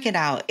 Go check it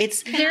out.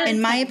 It's,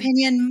 in my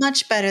opinion,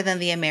 much better than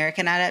the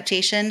American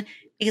adaptation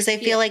because I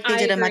feel like they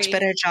did a much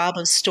better job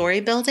of story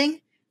building.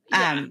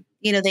 Yeah.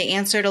 They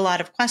answered a lot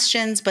of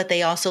questions, but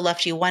they also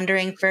left you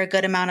wondering for a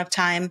good amount of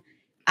time.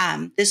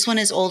 This one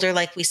is older,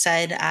 like we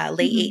said,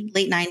 late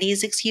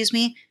 90s, excuse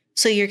me.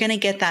 So you're going to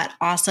get that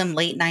awesome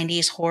late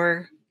 90s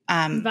horror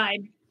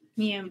vibe.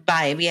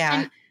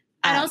 Yeah.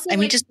 I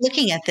mean, just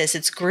looking at this,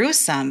 it's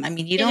gruesome. I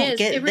mean, you don't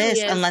get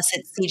this unless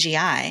it's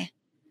CGI.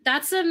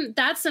 That's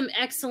some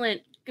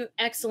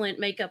excellent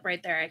makeup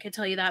right there. I could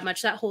tell you that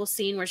much. That whole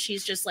scene where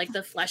she's just like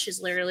the flesh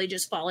is literally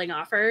just falling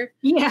off her.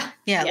 Yeah.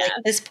 Like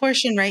this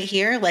portion right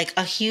here, like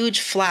a huge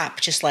flap,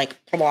 just like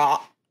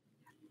blah.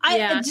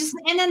 And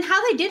then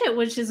how they did it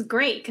was just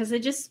great because they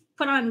just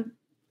put on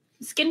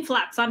skin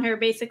flaps on her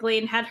basically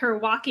and had her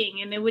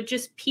walking and it would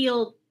just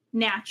peel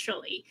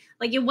naturally.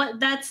 Like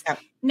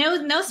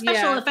no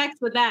special effects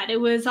with that. It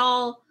was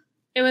all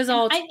then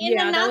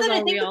now that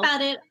I think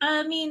about it,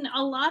 I mean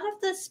a lot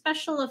of the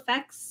special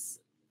effects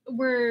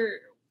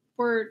were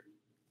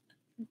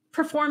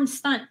performed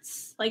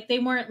stunts. Like they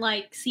weren't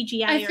like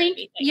CGI or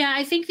anything. Yeah,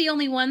 I think the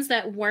only ones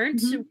that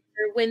weren't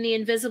were when the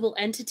invisible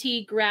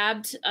entity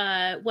grabbed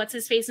what's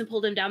his face and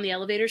pulled him down the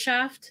elevator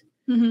shaft.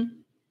 Mm-hmm.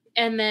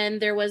 And then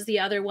there was the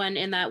other one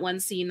in that one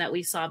scene that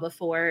we saw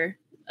before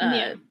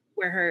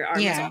where her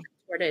arm was all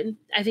contorted.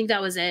 I think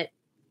that was it.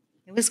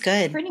 It was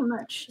good. Pretty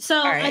much.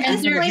 So a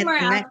disclaimer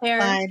out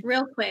there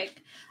real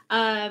quick.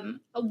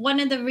 One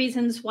of the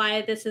reasons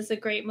why this is a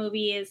great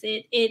movie is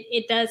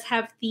it does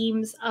have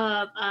themes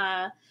of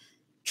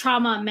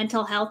trauma,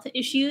 mental health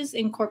issues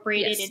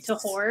incorporated into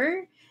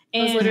horror.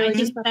 And I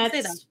think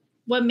that's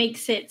what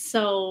makes it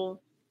so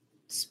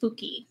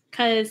spooky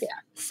because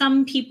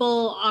some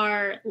people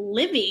are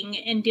living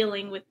and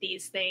dealing with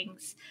these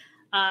things,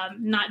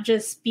 not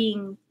just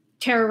being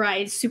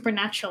terrorized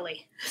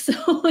supernaturally. So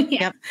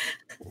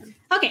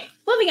Okay,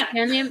 moving on.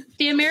 And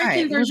the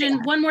American version,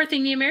 one more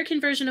thing, the American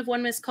version of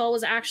One Missed Call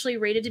was actually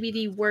rated to be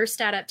the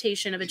worst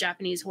adaptation of a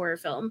Japanese horror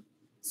film.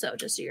 So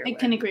just so you're aware. I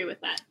can agree with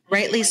that.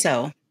 Rightly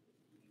so.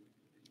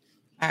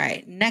 All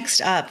right, next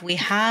up, we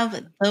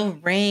have The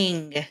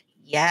Ring.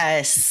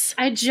 Yes.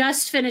 I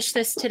just finished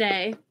this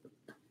today.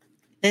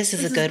 This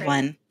is a good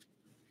one.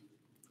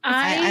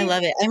 I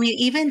love it. I mean,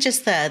 even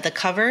just the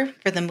cover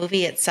for the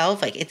movie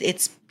itself, like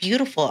it's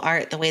beautiful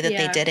art, the way that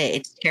they did it.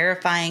 It's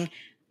terrifying.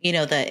 I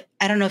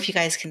don't know if you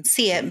guys can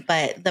see it,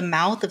 but the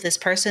mouth of this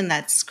person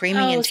that's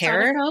screaming in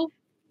terror. Sadako?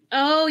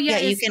 Oh, yeah.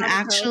 Yeah, you can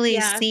actually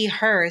see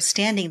her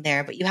standing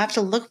there, but you have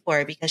to look for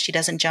it because she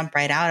doesn't jump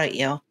right out at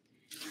you.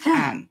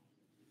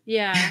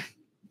 Yeah,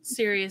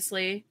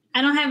 seriously.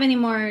 I don't have any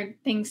more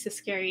things to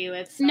scare you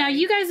with. Now,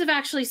 you guys have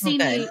actually seen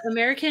the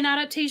American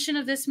adaptation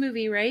of this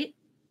movie, right?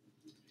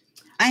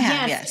 I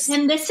have, yes.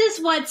 And this is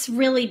what's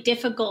really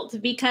difficult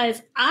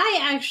because I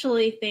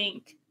actually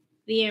think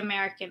the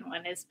American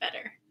one is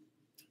better.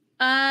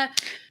 I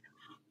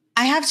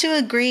have to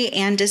agree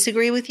and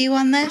disagree with you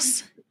on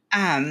this.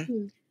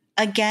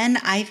 Again,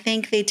 I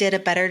think they did a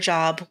better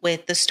job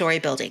with the story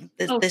building.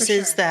 This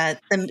is the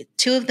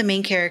two of the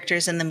main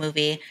characters in the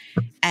movie,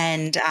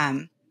 and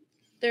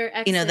they're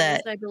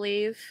exes, I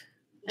believe.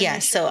 Yeah.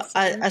 So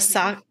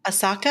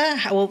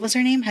Asaka, what was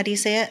her name? How do you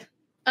say it?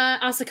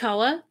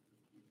 Asakawa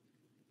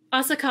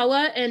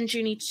and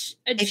Junichi.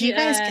 If you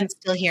guys can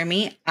still hear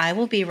me, I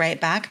will be right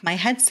back. My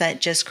headset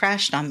just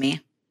crashed on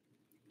me.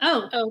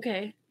 Oh,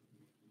 okay.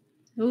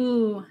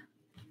 Ooh.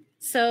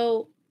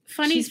 So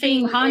funny She's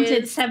being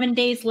haunted 7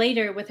 days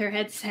later with her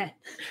headset.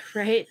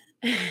 Right?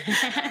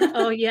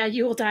 Oh yeah,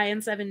 you will die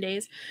in 7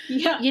 days.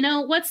 Yeah. You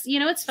know what's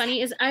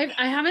funny is I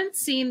haven't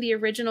seen the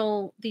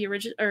original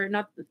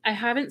I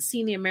haven't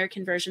seen the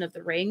American version of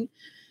The Ring,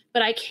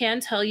 but I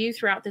can tell you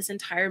throughout this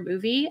entire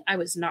movie, I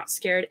was not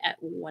scared at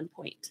one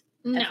point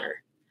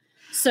ever.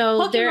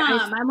 So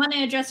Pokemon, I want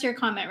to address your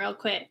comment real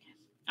quick.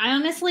 I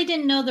honestly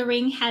didn't know The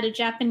Ring had a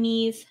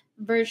Japanese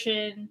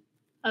version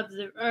of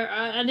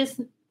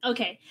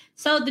okay.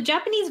 So the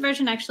Japanese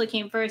version actually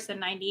came first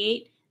in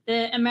 98.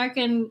 The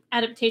American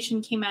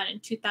adaptation came out in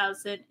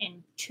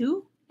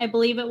 2002, I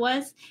believe it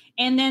was.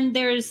 And then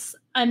there's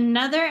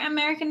another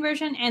American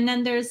version, and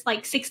then there's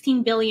like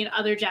 16 billion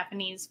other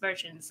Japanese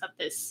versions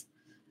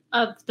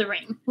of The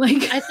Ring.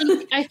 Like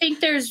I think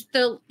there's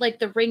the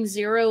Ring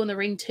 0 and the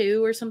Ring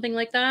 2 or something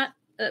like that.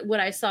 What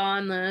I saw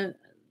on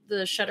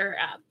the Shudder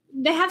app.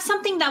 They have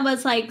something that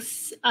was like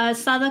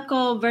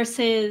Sadako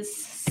versus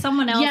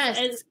someone else.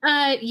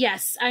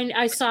 Yes,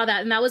 I saw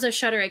that, and that was a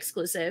Shudder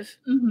exclusive.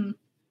 Mm-hmm.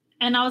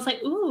 And I was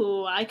like,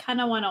 ooh, I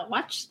kind of want to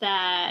watch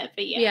that.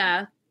 But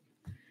yeah.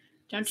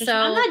 I'm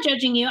not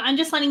judging you. I'm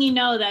just letting you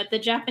know that the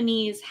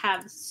Japanese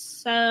have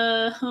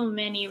so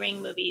many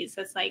Ring movies.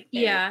 It's like,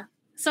 yeah.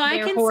 So I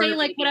can say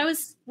like what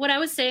I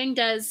was saying.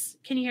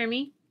 Can you hear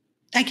me?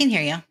 I can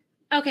hear you.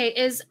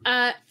 Okay.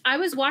 I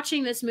was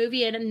watching this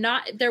movie and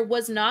there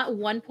was not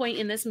one point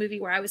in this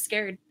movie where I was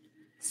scared.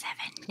 7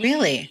 days.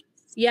 Really?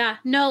 Yeah.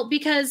 No,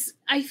 because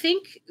I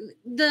think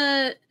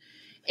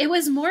it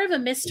was more of a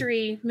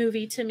mystery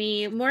movie to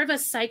me, more of a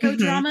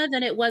psychodrama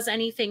than it was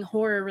anything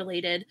horror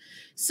related.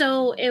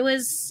 So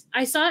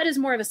I saw it as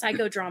more of a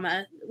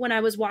psychodrama when I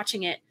was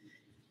watching it.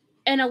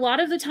 And a lot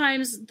of the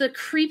times the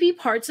creepy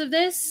parts of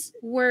this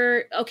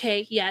were,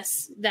 okay,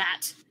 yes,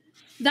 that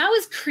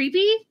was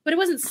creepy, but it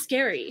wasn't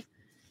scary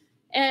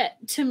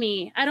to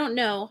me. I don't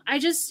know. I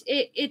just,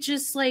 it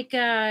just like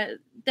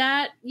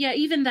that. Yeah.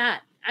 Even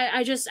that,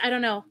 I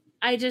don't know.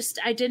 I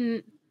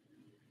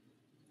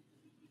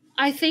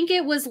think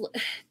it was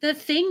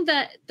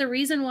the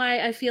reason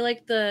why I feel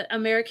like the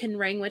American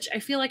Ring, which I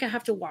feel like I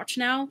have to watch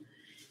now,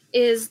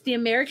 is the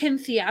American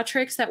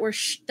theatrics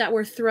that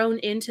were thrown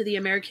into the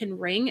American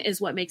Ring is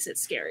what makes it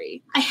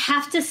scary. I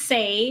have to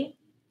say,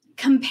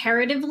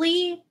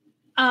 comparatively,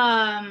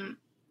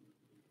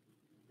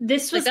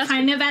 this was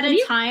kind of at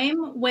a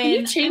time when...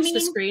 Can you change the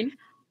screen?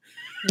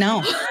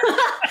 No.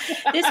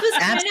 This was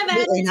kind of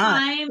at a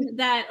time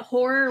that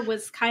horror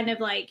was kind of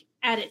like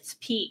at its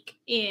peak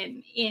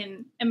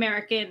in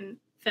American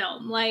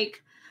film.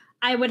 Like,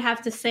 I would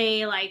have to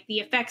say, like, the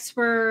effects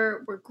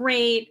were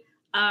great.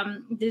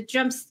 The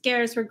jump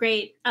scares were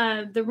great.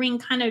 The Ring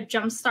kind of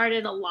jump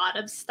started a lot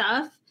of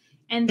stuff,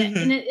 and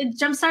it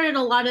jump started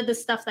a lot of the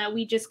stuff that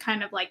we just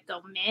kind of like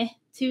go meh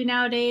to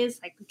nowadays,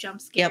 like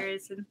jump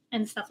scares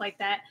and stuff like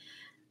that.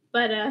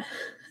 But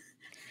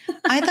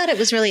I thought it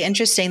was really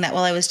interesting that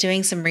while I was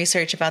doing some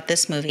research about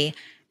this movie,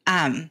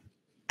 I'm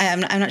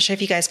not sure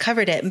if you guys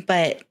covered it,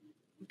 but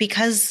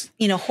because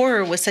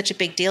horror was such a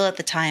big deal at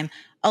the time,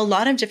 a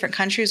lot of different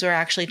countries were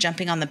actually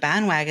jumping on the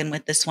bandwagon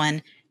with this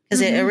one.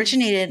 Because it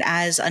originated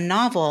as a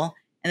novel,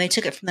 and they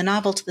took it from the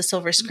novel to the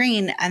silver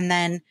screen. And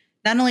then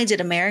not only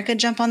did America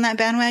jump on that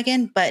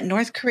bandwagon, but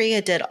North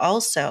Korea did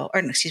also.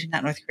 Or excuse me,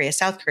 not North Korea,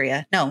 South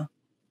Korea. No,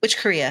 which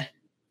Korea?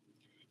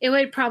 It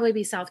would probably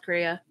be South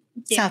Korea.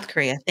 South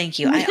Korea. Thank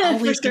you. I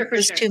always get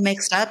those two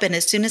mixed up. And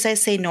as soon as I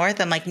say North,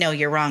 I'm like, no,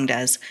 you're wrong,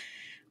 Des.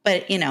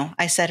 But,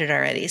 I said it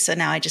already. So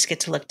now I just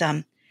get to look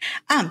dumb.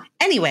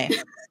 Anyway.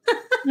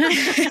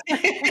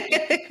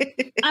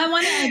 I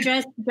want to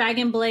address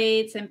Dragon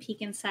Blades and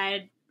Peek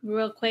Inside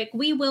real quick.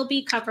 We will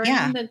be covering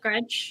The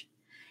Grudge,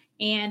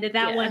 and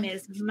that one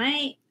is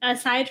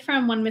aside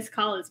from One Missed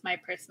Call, is my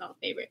personal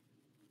favorite.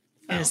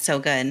 So. It is so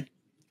good.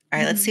 All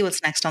right, let's see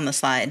what's next on the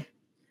slide.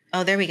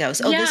 Oh, there we go.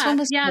 So, this one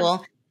was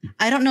cool.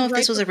 I don't know if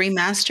this was a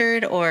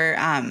remastered or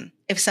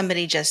if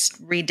somebody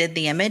just redid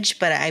the image,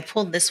 but I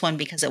pulled this one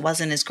because it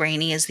wasn't as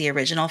grainy as the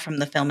original from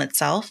the film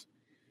itself.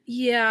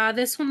 Yeah,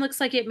 this one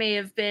looks like it may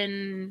have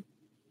been...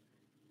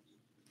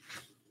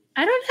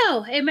 I don't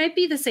know. It might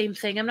be the same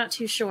thing. I'm not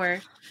too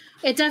sure.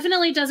 It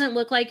definitely doesn't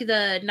look like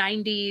the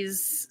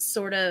 90s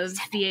sort of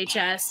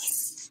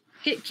VHS.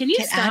 Can you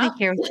get out of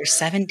here with your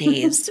 7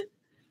 days?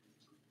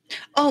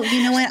 Oh,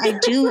 you know what?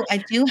 I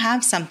do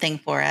have something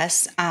for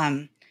us.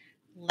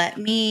 Let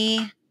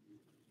me,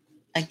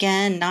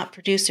 again, not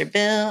producer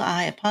Bill.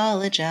 I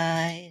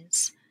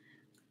apologize.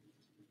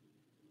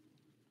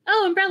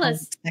 Oh,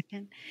 umbrellas. 1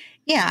 second.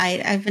 Yeah,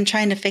 I've been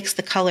trying to fix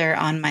the color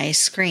on my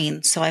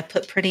screen. So I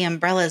put pretty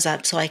umbrellas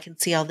up so I can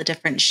see all the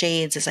different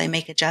shades as I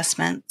make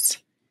adjustments.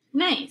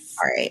 Nice.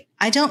 All right.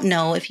 I don't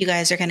know if you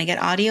guys are going to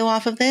get audio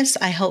off of this.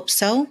 I hope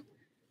so.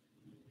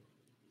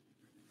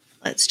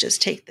 Let's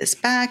just take this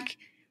back.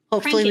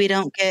 Hopefully we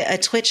don't get a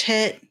Twitch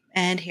hit.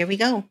 And here we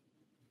go.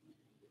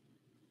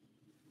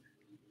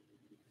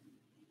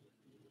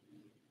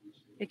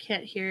 I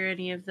can't hear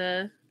any of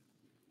the...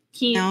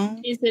 No.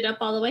 Is it up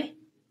all the way?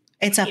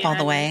 It's up all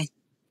the way.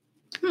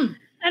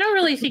 I don't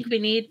really think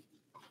we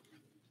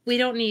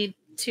don't need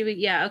to.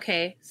 Yeah,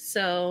 okay.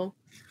 So.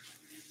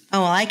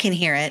 Oh, well, I can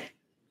hear it.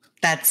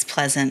 That's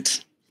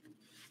pleasant.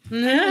 I'll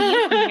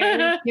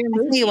tell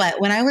you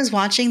what, when I was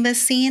watching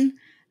this scene,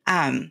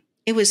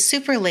 it was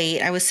super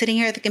late. I was sitting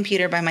here at the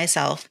computer by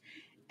myself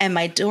and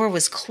my door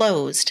was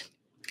closed.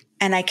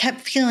 And I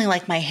kept feeling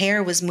like my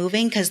hair was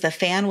moving because the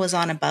fan was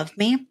on above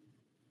me.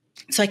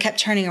 So I kept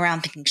turning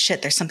around thinking,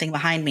 shit, there's something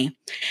behind me.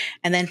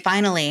 And then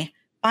finally,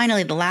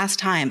 the last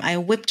time I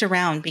whipped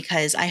around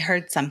because I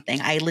heard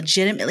something. I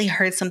legitimately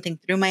heard something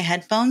through my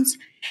headphones,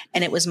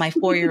 and it was my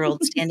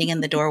 4-year-old standing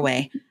in the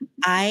doorway.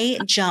 I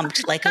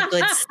jumped like a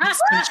good 6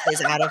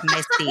 inches out of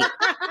my seat.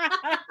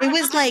 It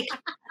was like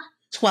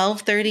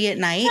 12:30 at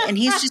night, and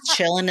he's just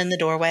chilling in the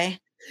doorway.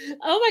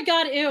 Oh my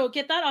God, ew,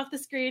 get that off the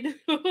screen.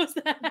 What was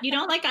that? You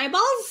don't like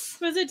eyeballs?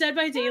 Was it Dead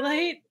by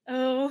Daylight?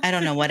 Oh. I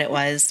don't know what it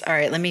was. All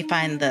right, let me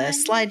find the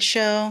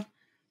slideshow.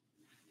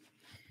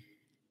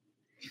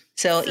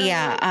 So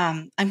yeah,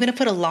 I'm going to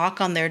put a lock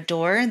on their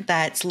door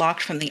that's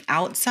locked from the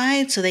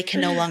outside so they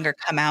can no longer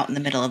come out in the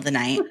middle of the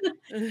night.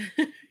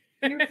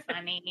 You're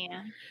funny.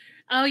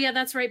 Oh yeah,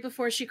 that's right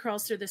before she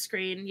crawls through the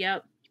screen.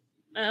 Yep.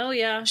 Oh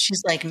yeah.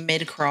 She's like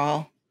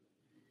mid-crawl.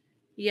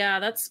 Yeah,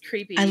 that's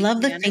creepy. I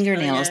love the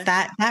fingernails.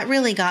 That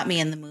really got me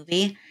in the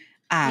movie.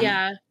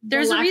 Yeah,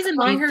 there's a reason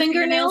why her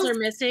fingernails are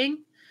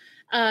missing.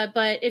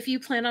 But if you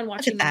plan on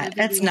watching the movie,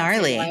 that's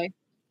gnarly.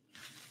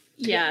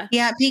 Yeah.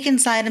 Yeah, peek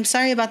inside. I'm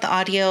sorry about the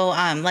audio.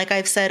 Like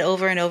I've said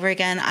over and over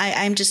again,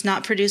 I'm just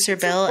not producer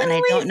Bill, and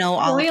I don't know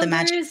all of the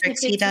magic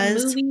tricks he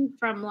does. A movie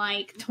from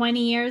like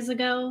 20 years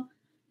ago.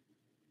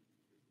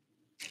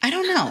 I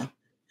don't know.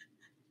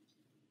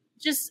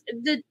 Just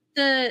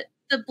the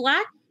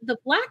black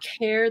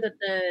hair that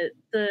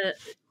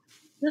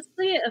just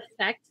the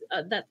effect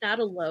that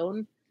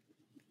alone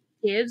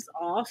gives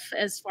off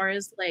as far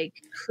as like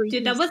creepy.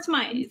 Dude, that was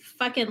my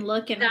fucking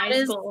look in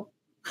high school.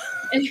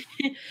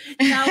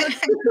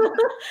 That's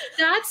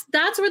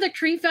where the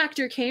creep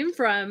factor came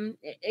from,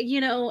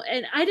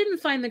 and I didn't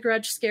find The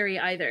Grudge scary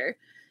either,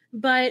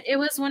 but it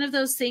was one of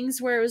those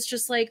things where it was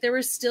just like there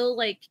were still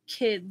like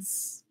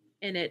kids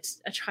in it,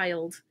 a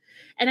child,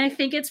 and I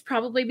think it's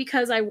probably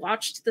because I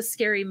watched the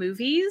scary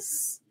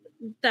movies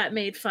that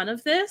made fun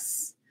of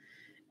this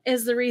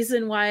is the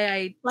reason why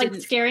I like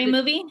scary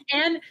movie.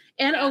 And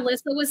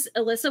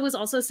Alyssa was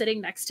also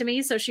sitting next to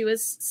me, so she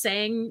was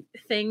saying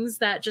things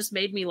that just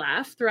made me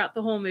laugh throughout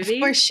the whole movie.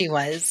 Of course she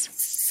was.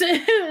 So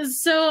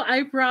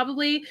it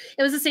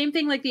was the same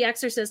thing like The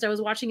Exorcist. I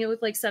was watching it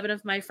with like 7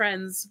 of my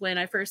friends when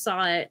I first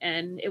saw it,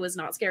 and it was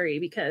not scary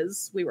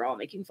because we were all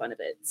making fun of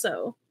it.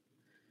 So,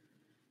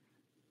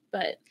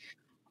 but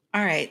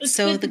all right.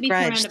 So The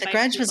Grudge. The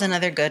Grudge was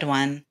another good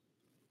one.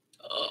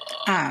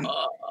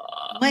 No.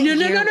 Why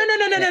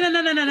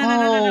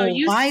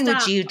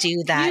would you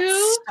do that?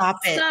 Stop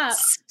it.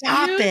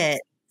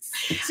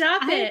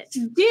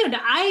 Dude,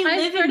 I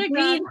live and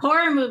breathe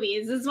horror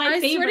movies. This is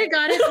my favorite. I swear to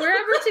God, if we're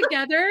ever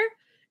together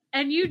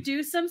and you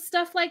do some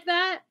stuff like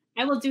that,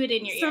 I will do it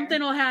in your ear.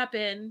 Something will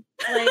happen.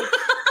 Like,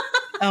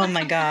 oh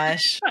my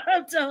gosh.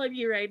 I'm telling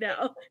you right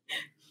now.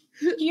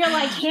 You're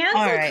like, hands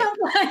will come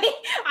by.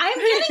 I'm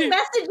getting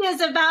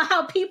messages about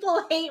how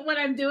people hate what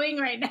I'm doing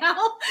right now.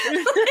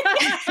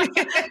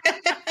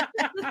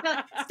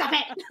 Stop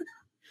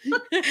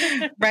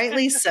it.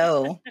 Rightly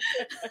so.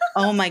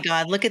 Oh my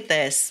God, look at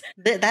this.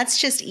 That's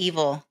just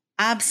evil.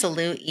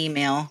 Absolute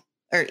evil.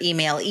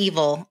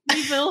 Evil.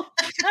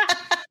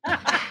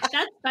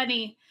 That's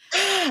funny.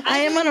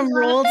 I am on a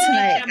roll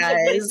tonight,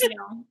 guys.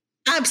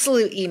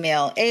 Absolute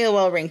email.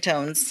 AOL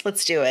ringtones.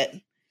 Let's do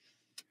it.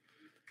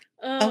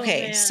 Oh,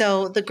 okay, man.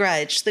 So The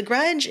Grudge. The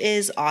Grudge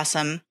is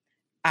awesome.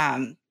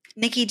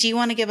 Nikki, do you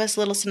want to give us a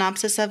little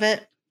synopsis of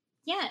it?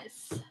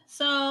 Yes.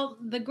 So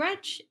The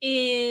Grudge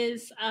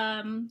is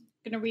going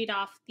to read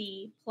off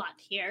the plot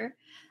here.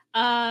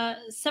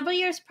 Several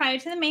years prior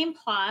to the main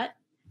plot,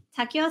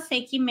 Takeo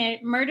Seiki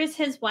murders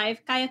his wife,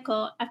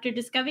 Kayako, after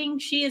discovering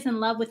she is in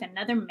love with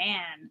another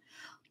man,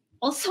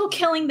 also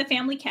killing the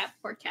family cat,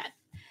 poor cat,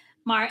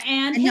 Mar,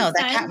 and his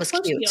that cat was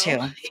cute too.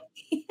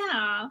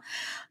 Yeah.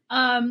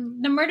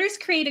 The murders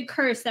create a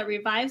curse that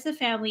revives the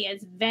family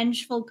as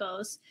vengeful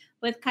ghosts,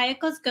 with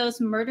Kayako's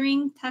ghost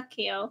murdering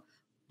Takeo.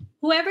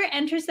 Whoever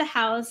enters the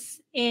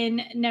house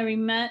in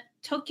Narima,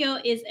 Tokyo,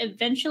 is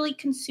eventually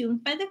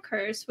consumed by the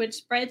curse, which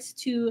spreads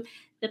to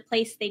the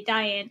place they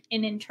die in,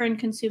 and in turn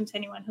consumes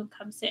anyone who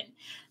comes in.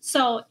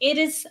 So it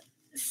is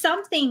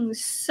something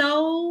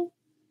so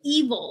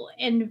evil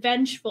and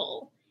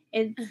vengeful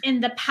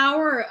and the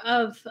power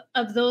of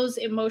those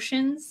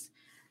emotions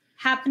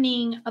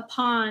happening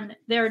upon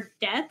their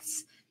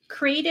deaths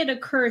created a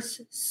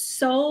curse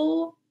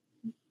so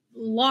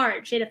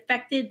large it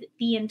affected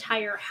the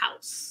entire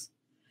house.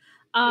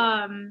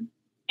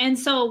 And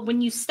so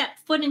when you step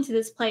foot into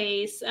this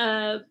place,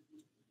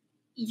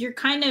 you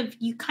kind of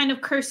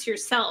curse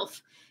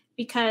yourself,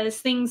 because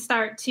things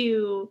start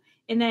to,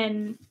 and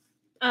then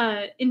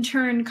in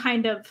turn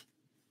kind of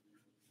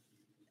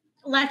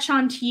latch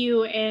onto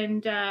you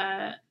and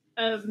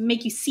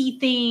make you see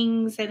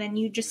things, and then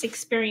you just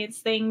experience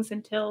things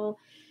until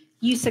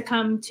you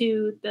succumb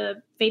to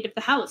the fate of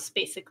the house,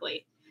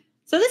 basically.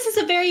 So this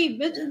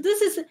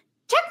is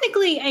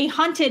technically a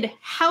haunted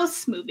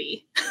house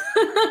movie.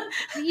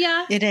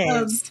 Yeah, it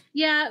is.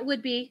 Yeah, it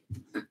would be.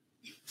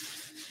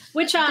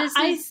 Which go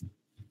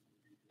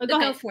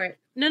for it.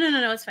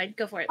 No, it's fine.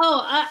 Go for it.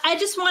 I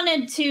just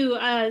wanted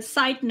to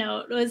side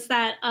note was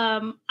that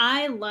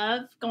I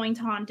love going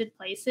to haunted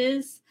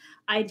places.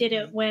 I did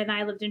it when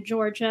I lived in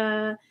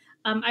Georgia.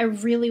 I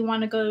really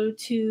want to go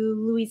to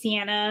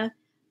Louisiana,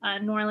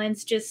 New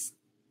Orleans, just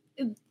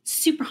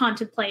super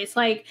haunted place.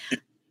 Like,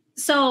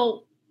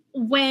 so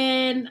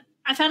when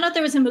I found out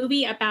there was a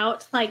movie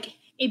about like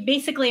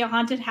basically a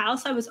haunted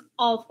house, I was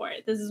all for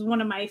it. This is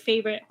one of my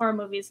favorite horror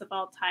movies of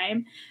all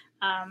time.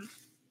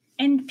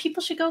 And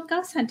people should go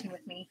ghost hunting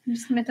with me. I'm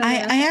just gonna tell you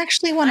I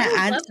actually want to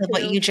add to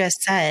what you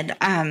just said.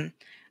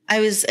 I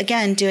was,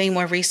 again, doing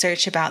more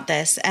research about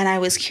this, and I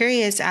was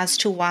curious as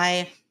to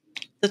why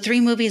the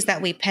 3 movies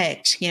that we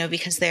picked,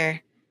 because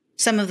they're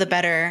some of the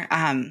better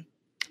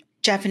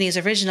Japanese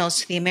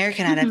originals to the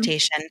American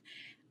adaptation.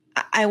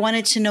 I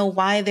wanted to know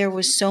why there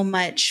was so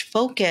much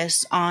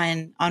focus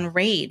on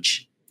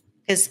rage,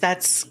 because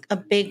that's a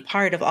big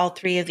part of all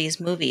 3 of these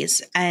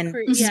movies. And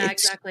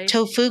exactly.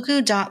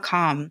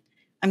 Tofuku.com.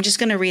 I'm just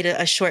going to read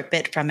a short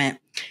bit from it.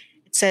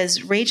 It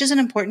says, rage is an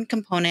important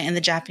component in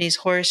the Japanese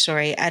horror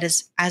story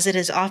as it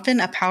is often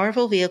a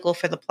powerful vehicle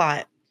for the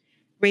plot.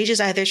 Rage is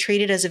either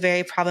treated as a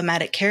very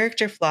problematic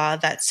character flaw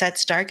that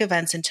sets dark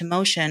events into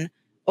motion,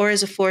 or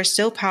as a force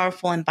so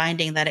powerful and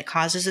binding that it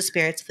causes the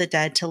spirits of the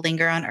dead to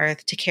linger on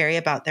Earth to carry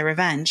about their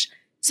revenge,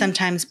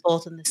 sometimes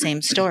both in the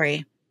same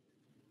story.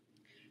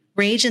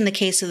 Rage, in the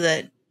case of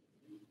the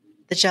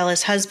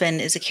jealous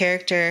husband, is a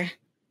character...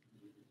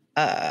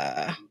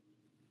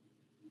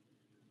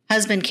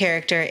 husband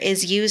character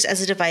is used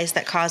as a device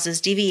that causes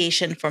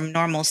deviation from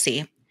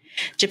normalcy.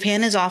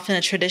 Japan is often a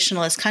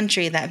traditionalist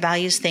country that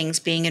values things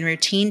being in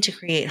routine to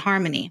create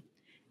harmony.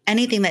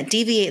 Anything that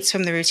deviates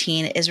from the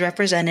routine is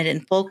represented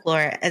in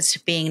folklore as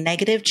being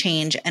negative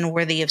change and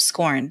worthy of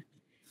scorn.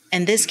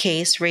 In this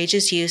case, rage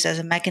is used as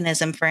a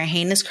mechanism for a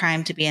heinous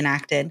crime to be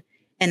enacted.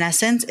 In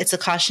essence, it's a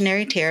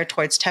cautionary tale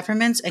towards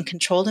temperaments and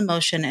controlled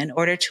emotion in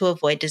order to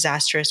avoid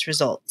disastrous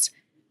results.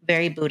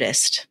 Very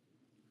Buddhist.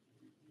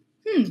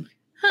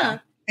 Huh.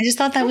 I just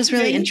thought that was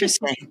really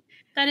interesting.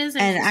 That is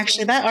interesting. And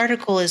actually, that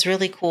article is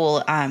really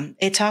cool.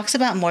 It talks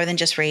about more than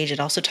just rage. It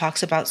also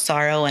talks about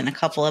sorrow and a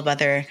couple of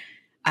other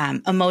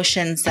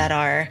emotions that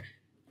are,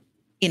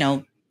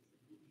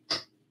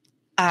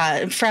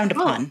 frowned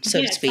upon,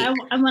 so to speak.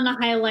 I want to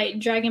highlight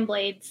Dragon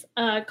Blade's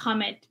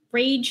comment.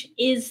 Rage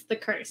is the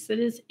curse.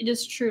 It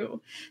is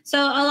true. So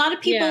a lot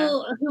of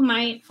people who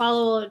might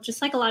follow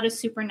just like a lot of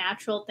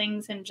supernatural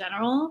things in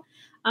general,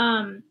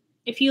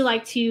 if you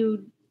like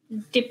to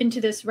dip into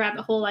this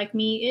rabbit hole like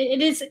me,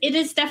 it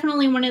is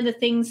definitely one of the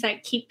things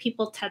that keep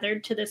people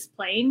tethered to this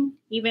plane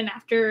even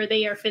after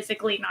they are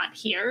physically not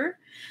here.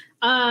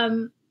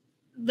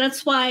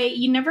 That's why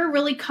you never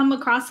really come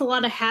across a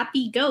lot of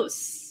happy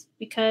ghosts,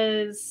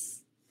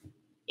 because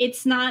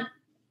it's not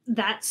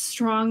that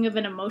strong of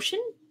an emotion,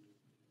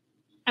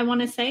 I want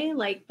to say.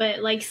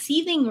 But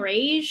seething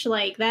rage,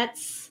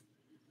 that's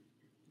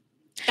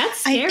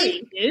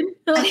scary, dude.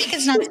 I think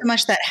it's not so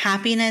much that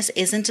happiness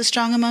isn't a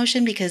strong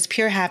emotion, because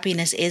pure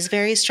happiness is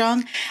very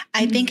strong.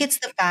 I think it's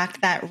the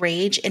fact that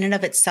rage in and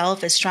of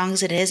itself, as strong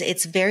as it is,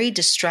 it's very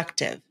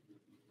destructive.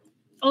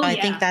 I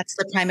think that's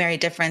the primary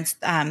difference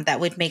that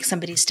would make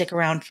somebody stick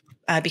around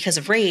because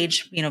of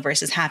rage,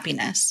 versus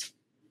happiness.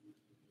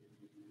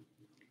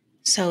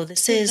 So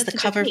this is the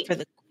cover for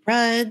The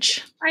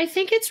Grudge. I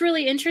think it's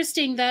really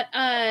interesting that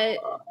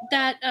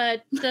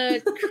the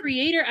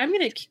creator,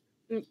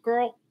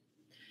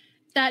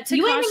 that Takashi,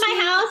 you ain't in my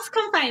house,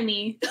 come find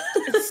me.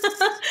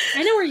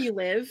 I know where you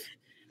live.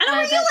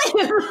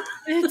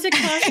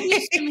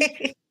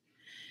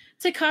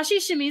 Takashi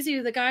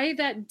Shimizu, the guy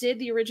that did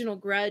the original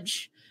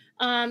Grudge,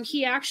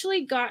 he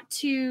actually got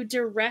to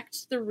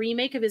direct the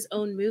remake of his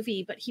own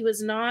movie, but he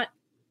was not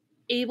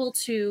able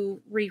to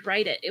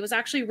rewrite it. It was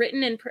actually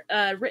written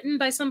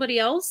by somebody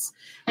else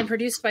and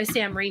produced by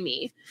Sam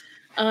Raimi.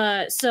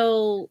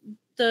 So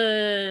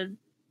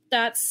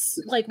that's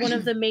like one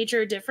of the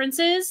major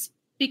differences,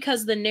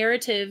 because the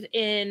narrative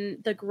in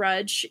The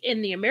Grudge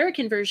in the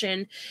American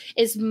version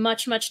is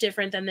much, much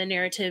different than the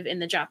narrative in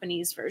the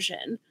Japanese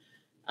version.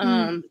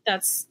 So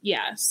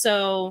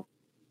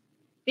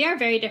they are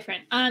very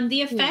different.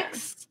 The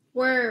effects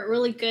were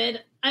really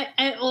good.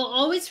 I will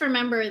always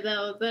remember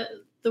though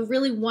the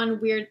really one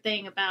weird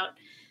thing about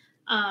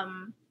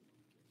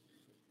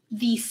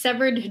the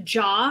severed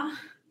jaw,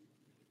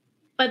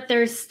 but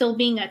there's still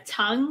being a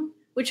tongue,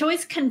 which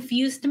always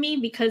confused me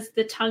because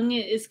the tongue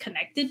is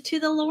connected to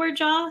the lower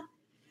jaw.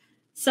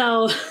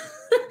 So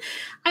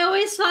I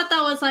always thought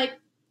that was like,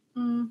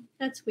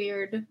 that's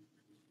weird.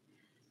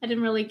 I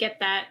didn't really get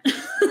that.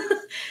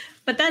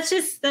 But that's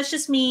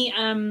just me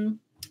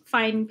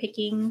fine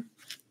picking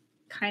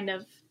kind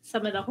of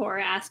some of the horror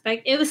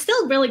aspect. It was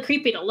still really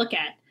creepy to look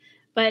at,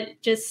 but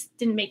it just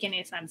didn't make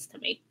any sense to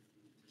me.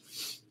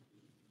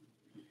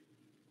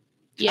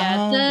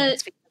 Yeah,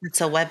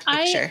 it's a web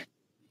picture.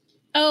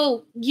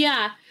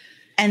 Yeah.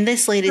 And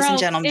this, ladies and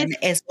gentlemen,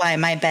 is why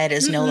my bed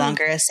is no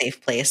longer a safe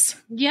place.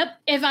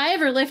 Yep. If I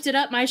ever lifted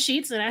up my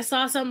sheets and I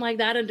saw something like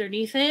that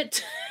underneath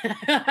it,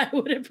 I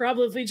would have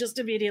probably just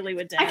immediately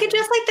went down. I could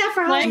dress like that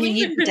for Halloween.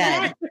 You'd be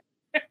dead.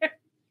 Do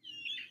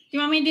you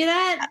want me to do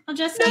that? I'll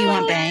just do you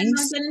want bangs?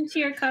 I'll get into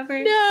your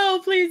cover.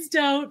 No, please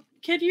don't.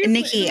 Can you,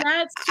 Nikki?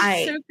 That's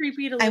so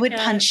creepy to look at. I would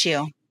punch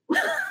you.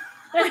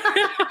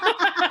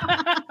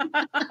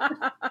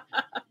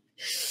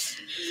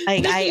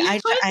 I'm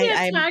the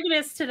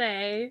antagonist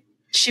today.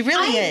 She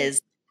really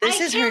is. This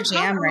is her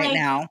jam right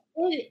now.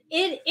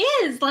 It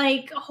is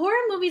like horror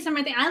movies are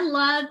my thing. I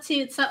love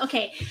to.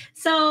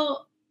 So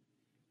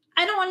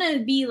I don't want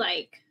to be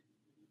like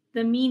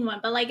the mean one,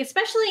 but like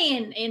especially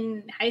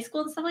in high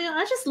school and stuff like that,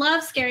 I just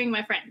love scaring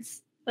my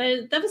friends.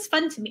 But that was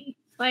fun to me.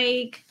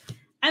 Like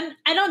I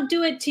don't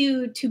do it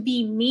to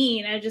be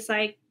mean. I just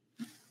like.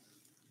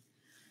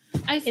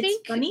 I think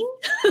it's funny.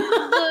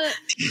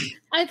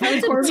 I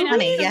think it's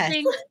funny. Yeah.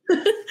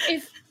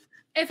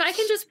 If I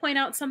can just point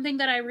out something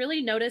that I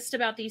really noticed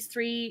about these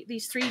three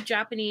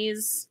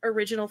Japanese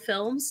original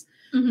films,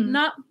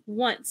 not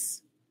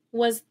once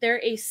was there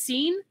a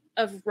scene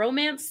of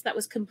romance that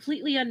was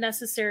completely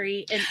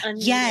unnecessary and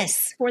unneeded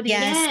for the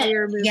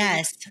entire movie.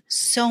 Yes,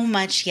 so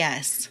much.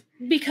 Yes,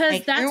 because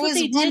like, that's what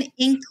they did. There was one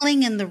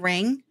inkling in The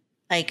Ring,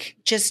 like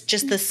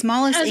just the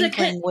smallest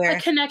inkling where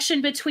a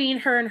connection between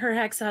her and her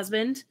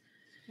ex-husband.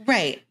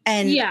 Right.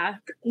 And,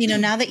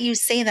 now that you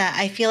say that,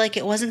 I feel like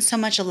it wasn't so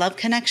much a love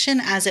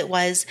connection as it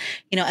was,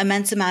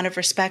 immense amount of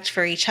respect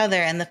for each other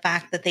and the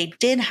fact that they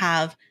did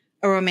have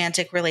a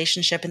romantic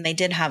relationship and they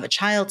did have a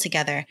child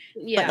together.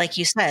 Yeah. But like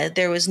you said,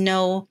 there was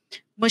no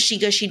mushy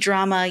gushy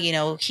drama.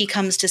 He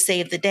comes to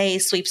save the day,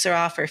 sweeps her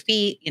off her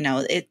feet.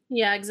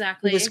 Yeah,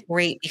 exactly. It was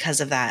great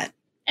because of that.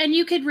 And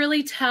you could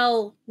really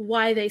tell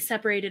why they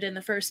separated in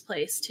the first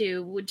place,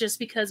 too, just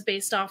because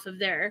based off of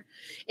their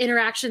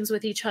interactions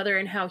with each other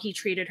and how he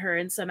treated her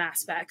in some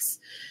aspects.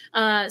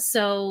 And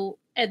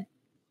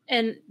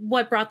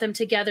what brought them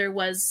together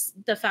was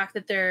the fact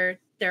that their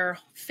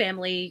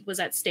family was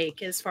at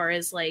stake as far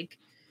as like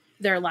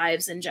their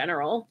lives in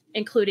general,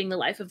 including the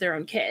life of their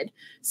own kid.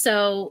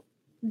 So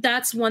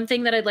that's one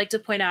thing that I'd like to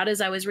point out as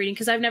I was reading,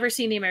 because I've never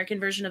seen the American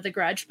version of The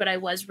Grudge, but I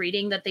was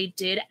reading that they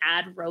did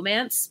add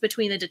romance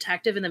between the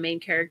detective and the main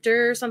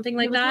character or something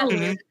like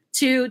that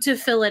to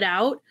fill it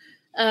out.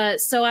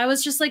 So I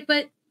was just like,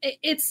 but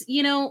it's,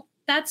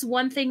 that's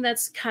one thing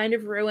that's kind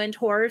of ruined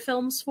horror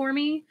films for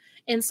me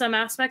in some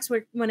aspects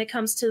when it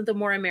comes to the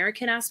more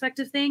American aspect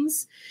of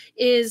things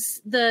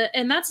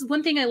and that's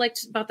one thing I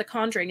liked about The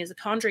Conjuring is The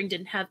Conjuring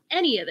didn't have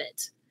any of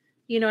it.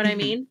 You know what I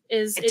mean?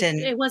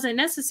 It wasn't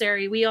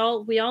necessary. We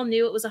all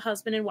knew it was a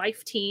husband and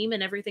wife team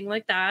and everything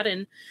like that.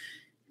 And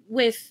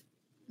with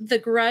The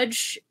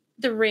Grudge,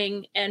 The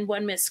Ring, and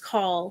One Missed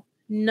Call,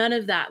 none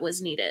of that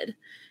was needed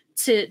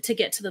to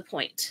get to the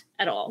point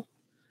at all.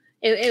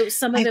 It was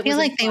some of it. I feel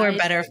like they were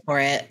better for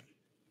it.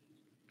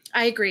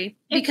 I agree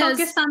because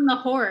focused on the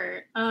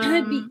horror.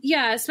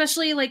 Yeah,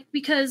 especially like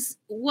because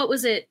what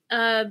was it?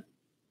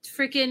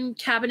 Freaking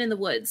Cabin in the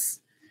Woods.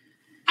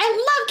 I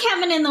love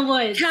Cabin in the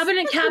Woods. Cabin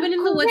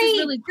in the Woods is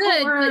really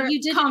good, but you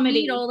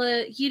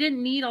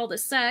didn't need all the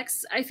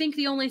sex. I think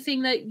the only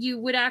thing that you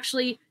would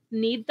actually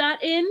need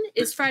that in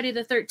is Friday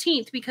the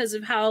 13th because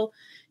of how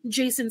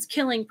Jason's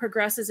killing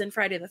progresses in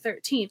Friday the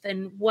 13th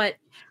and what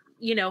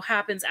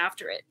happens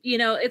after it.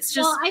 It's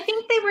just. Well, I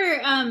think they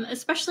were,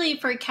 especially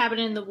for Cabin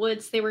in the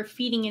Woods, they were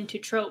feeding into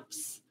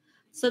tropes.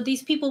 So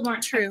these people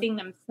weren't acting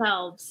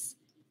themselves,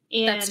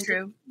 and that's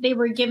true. They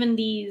were given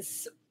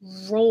these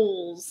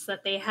roles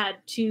that they had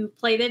to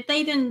play that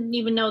they didn't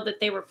even know that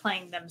they were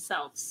playing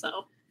themselves.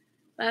 So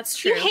that's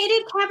true. You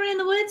hated Cabin in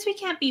the Woods? We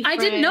can't be friends.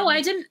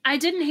 I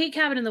didn't hate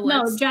Cabin in the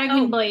Woods. No,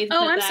 Dragon Blade.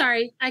 Oh, I'm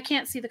sorry. I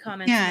can't see the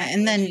comments. Yeah,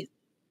 and then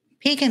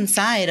Peek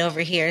Inside over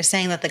here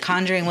saying that The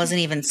Conjuring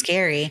wasn't even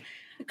scary.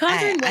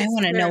 I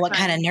want to know what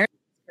kind of nerve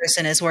this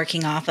person is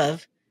working off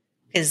of.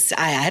 Because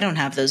I don't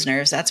have those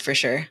nerves, that's for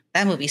sure.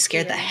 That movie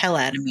scared the hell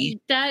out of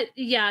me. That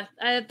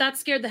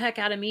scared the heck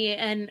out of me.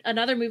 And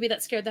another movie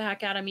that scared the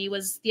heck out of me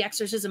was The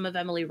Exorcism of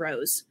Emily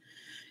Rose.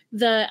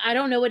 I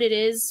don't know what it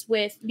is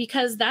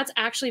because that's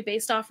actually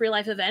based off real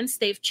life events.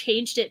 They've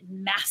changed it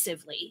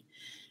massively.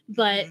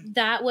 But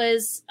that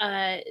was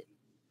the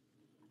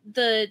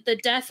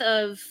death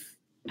of,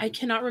 I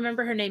cannot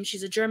remember her name.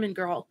 She's a German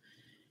girl.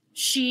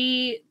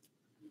 She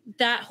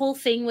that whole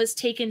thing was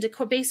taken to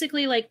court.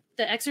 Basically, like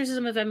the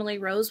exorcism of Emily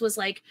Rose was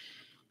like,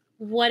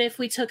 what if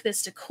we took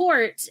this to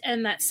court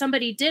and that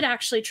somebody did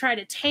actually try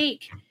to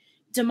take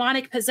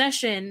demonic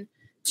possession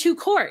to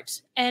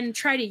court and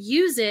try to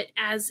use it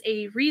as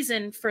a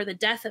reason for the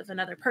death of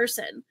another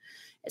person.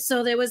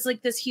 So there was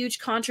like this huge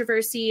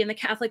controversy in the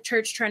Catholic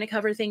Church trying to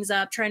cover things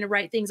up, trying to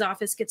write things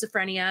off as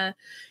schizophrenia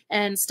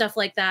and stuff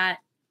like that.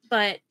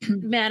 But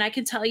man, I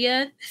can tell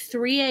you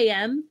 3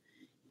 a.m.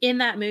 in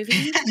that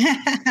movie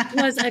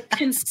was a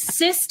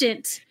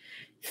consistent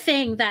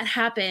thing that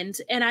happened.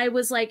 And I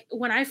was like,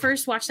 when I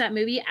first watched that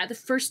movie, at the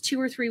first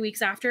 2 or 3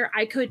 weeks after,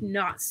 I could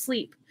not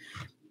sleep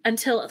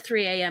until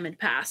 3 a.m. had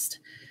passed.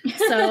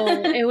 So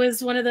it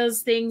was one of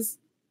those things.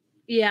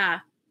 Yeah,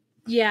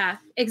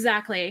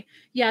 exactly.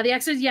 Yeah, the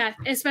exorcism. Yeah,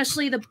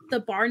 especially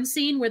the barn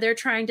scene where they're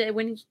trying to,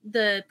 when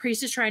the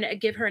priest is trying to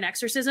give her an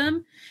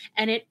exorcism,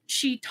 and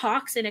she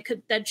talks, and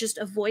that's just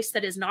a voice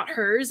that is not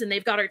hers, and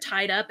they've got her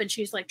tied up, and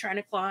she's like trying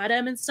to claw at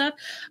him and stuff.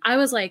 I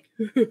was like,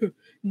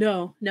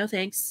 no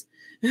thanks.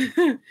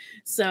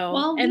 So,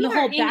 well, and the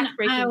whole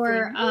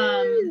backbreaking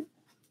thing.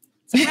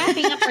 So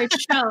wrapping up our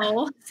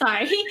show.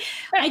 Sorry,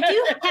 I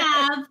do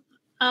have,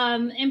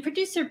 and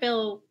producer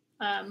Bill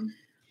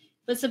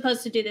was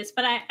supposed to do this,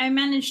 but I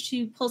managed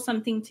to pull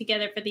something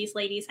together for these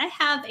ladies. I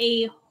have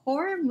a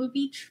horror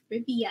movie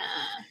trivia.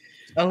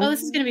 Oh,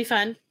 this is going to be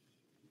fun.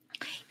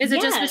 Is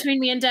it just between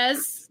me and Des?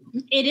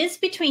 It is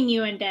between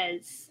you and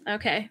Des.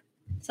 Okay.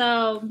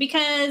 So,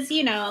 because,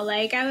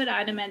 like, I would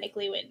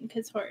automatically win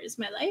because horror is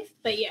my life.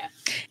 But yeah.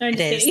 No, it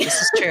is.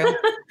 This is true.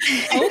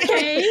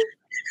 Okay.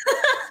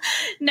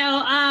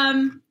 No,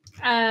 I'm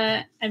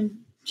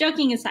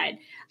joking aside.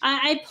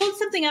 I pulled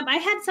something up. I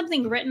had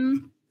something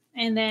written,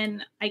 and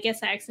then I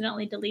guess I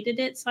accidentally deleted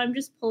it. So I'm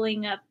just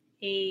pulling up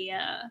a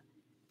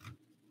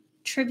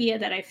trivia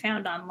that I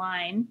found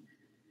online.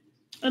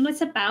 And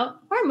it's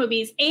about horror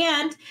movies.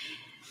 And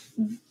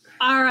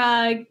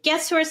our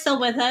guests who are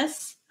still with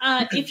us,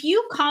 if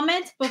you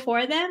comment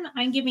before them,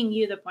 I'm giving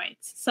you the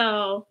points.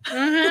 So, so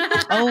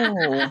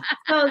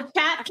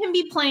chat can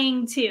be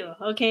playing too,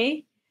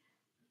 okay?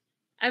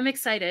 I'm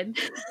excited.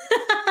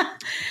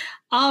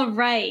 All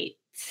right.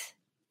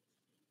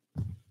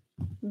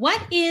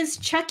 What is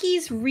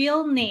Chucky's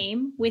real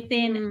name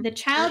within the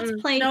Child's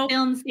Play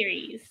film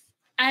series?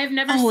 I have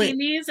never seen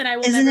these, and I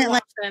will never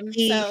watch them.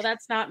 So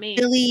that's not me.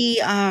 Billy,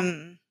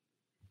 I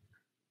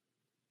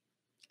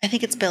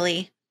think it's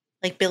Billy,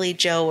 like Billy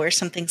Joe or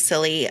something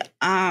silly.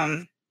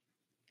 Can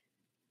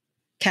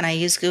I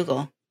use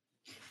Google?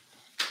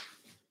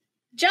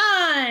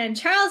 John,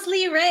 Charles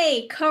Lee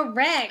Ray,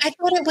 correct. I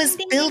thought it was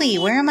Billy.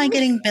 Where am I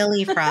getting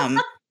Billy from?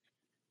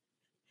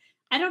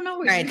 I don't know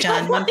where. All right,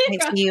 John, 1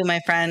 point to you,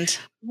 my friend.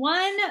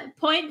 1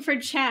 point for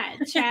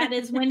Chad. Chad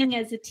is winning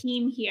as a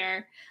team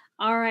here.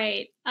 All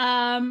right.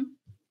 How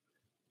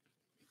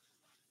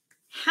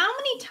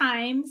many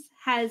times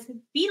has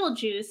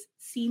Beetlejuice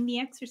seen The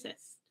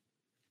Exorcist?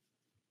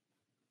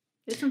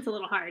 This one's a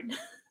little hard.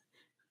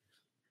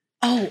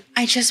 Oh,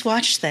 I just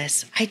watched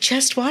this.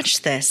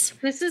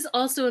 This is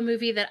also a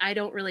movie that I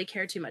don't really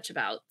care too much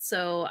about.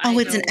 So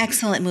it's an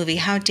excellent movie.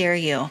 How dare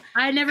you?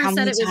 I never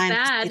said it was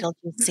bad.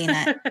 Beetlejuice seen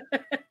it?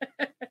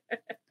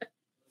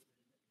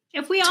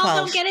 If we all 12.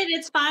 Don't get it,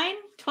 it's fine.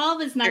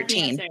 12 is not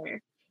 13. The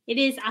answer. It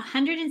is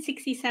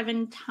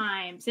 167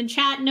 times. In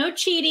chat, no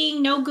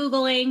cheating, no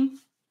Googling.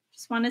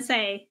 Just want to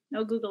say,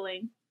 no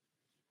Googling.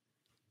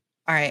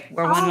 All right,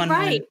 we're 1-1-1.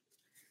 Right.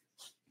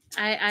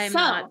 I'm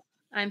not.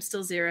 I'm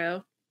still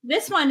 0.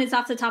 This one is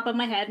off the top of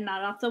my head,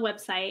 not off the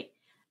website.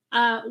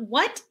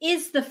 What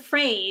is the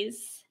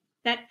phrase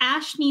that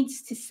Ash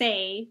needs to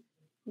say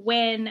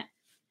when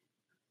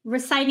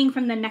reciting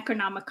from the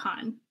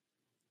Necronomicon?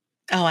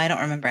 Oh, I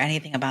don't remember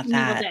anything about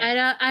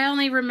that. I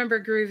only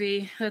remember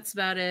Groovy. That's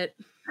about it.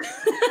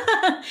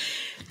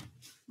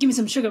 Give me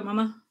some sugar,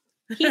 Mama.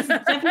 He's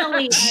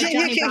definitely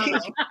Johnny Bravo.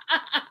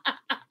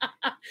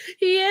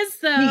 He is,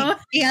 though.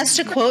 He has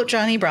to quote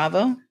Johnny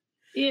Bravo.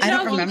 I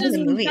don't remember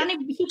the movie.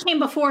 He came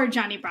before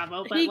Johnny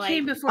Bravo, but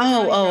came before.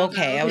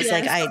 Okay. I was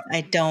like,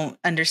 I don't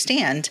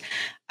understand.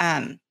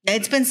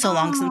 It's been so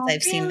long since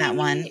I've seen that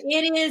one.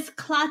 It is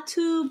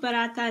Klaatu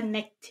Barata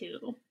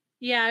Nektu.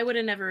 Yeah, I would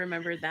have never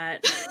remembered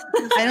that.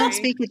 I don't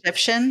speak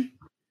Egyptian.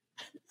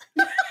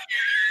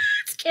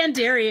 It's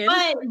Kandarian.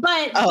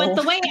 But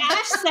the way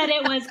Ash said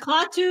it was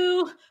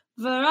Klaatu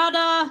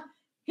Barata.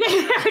 That's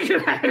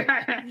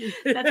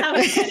how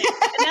he said it.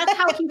 And that's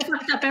how he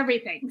fucked up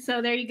everything.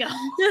 So there you go.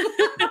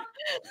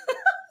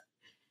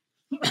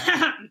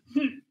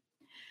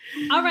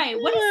 All right.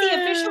 What is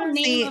the official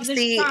name of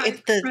the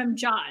shark from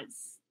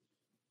Jaws?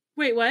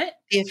 Wait, what?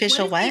 The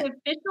official what? The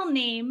official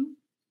name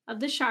of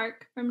the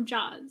shark from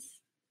Jaws.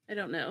 I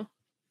don't know.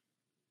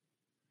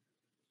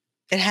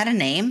 It had a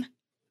name?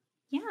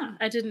 Yeah.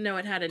 I didn't know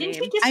it had a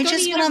name. I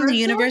just went on the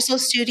Universal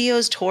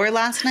Studios tour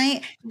last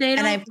night,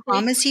 and I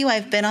promise you,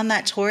 I've been on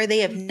that tour. They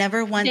have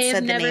never once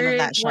said the name of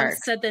that shark.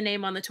 Said the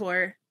name on the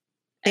tour.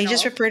 They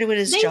just refer to it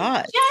as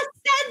Jaws. Just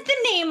said the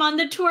came on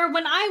the tour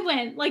when I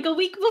went, like a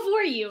week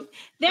before you.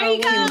 There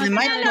you go.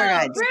 My tour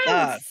guide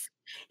Bruce.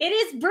 It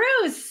is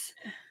Bruce.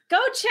 Go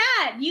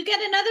chat. You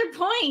get another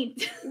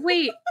point.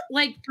 Wait,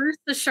 like Bruce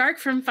the shark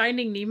from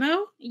Finding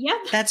Nemo? Yep.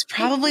 That's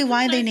probably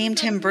why they named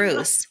him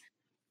Bruce.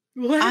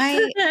 What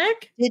the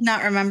heck? Did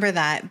not remember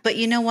that. But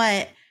you know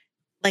what?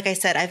 Like I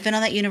said, I've been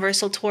on that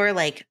Universal tour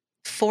like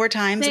 4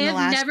 times in the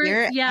last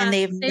year, and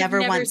they've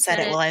never once said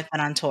it while I've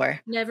been on tour.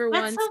 Never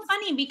once. That's so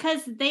funny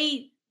because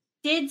they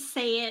did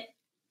say it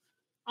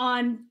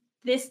on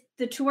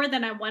the tour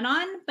that I went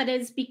on, but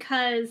it's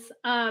because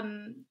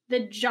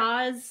the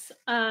Jaws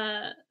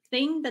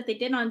thing that they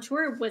did on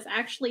tour was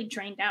actually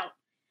drained out.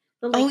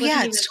 Oh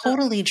yeah, it's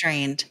totally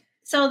drained.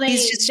 So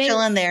he's just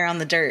chilling there on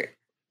the dirt.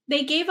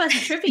 They gave us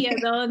trivia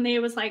though, and they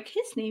was like,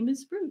 his name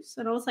is Bruce.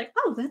 And I was like,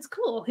 oh, that's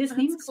cool. His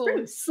name is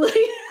Bruce.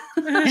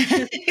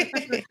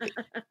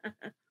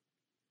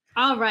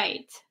 All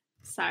right.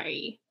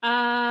 Sorry.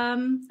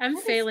 I'm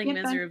failing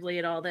miserably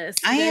at all this.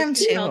 I am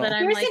too. That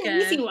I'm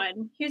easy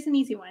one. Here's an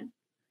easy one.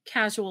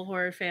 Casual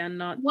horror fan,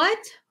 not. What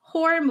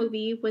horror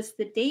movie was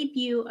the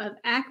debut of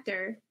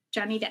actor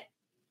Johnny Depp?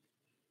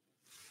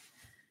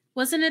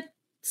 Wasn't it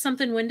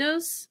something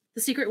Windows?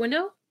 The Secret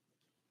Window?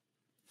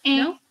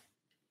 No.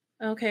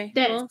 Okay.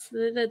 Well,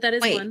 that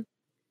is one.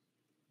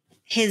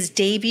 His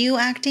debut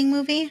acting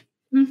movie?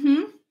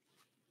 Mm-hmm.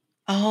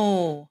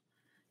 Oh,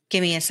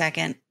 give me a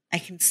second. I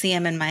can see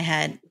him in my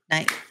head.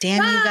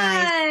 Damn you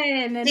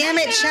guys. Damn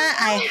it, chat.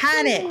 I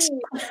had it.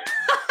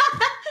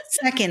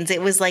 Seconds.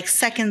 It was like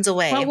seconds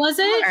away. What was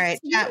it? All right,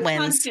 chat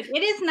wins.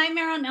 It is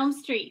Nightmare on Elm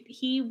Street.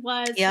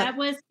 That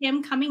was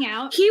him coming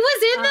out. He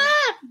was in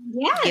that?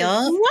 Yes.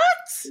 Yep.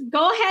 What?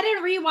 Go ahead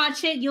and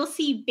rewatch it. You'll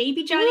see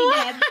baby Johnny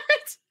Depp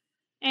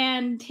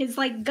and his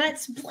like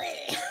guts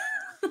play.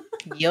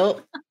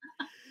 Yup.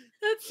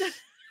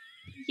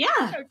 Yeah.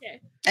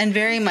 Okay. And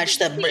very much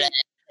the bleh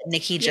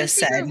Nikki just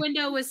said. Secret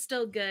Window was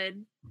still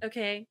good.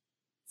 Okay.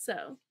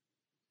 So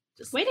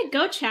just way to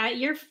go, chat.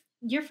 You're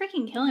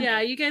freaking killing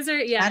it. You guys are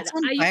That's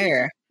on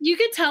fire. You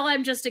could tell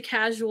I'm just a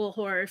casual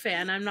horror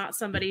fan. I'm not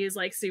somebody who's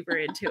like super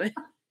into it.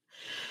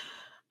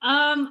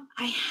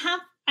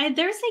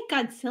 There's a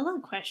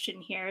Godzilla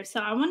question here,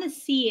 so I want to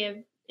see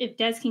if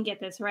Des can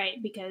get this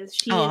right because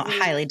she is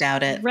highly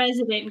doubt it.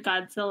 Resident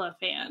Godzilla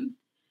fan.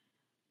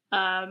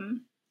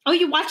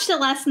 You watched it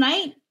last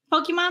night,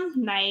 Pokemon?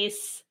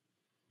 Nice.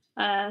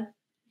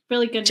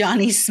 Really good.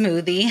 Johnny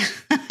Smoothie.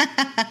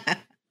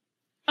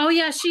 Oh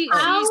yeah, she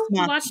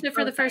watched it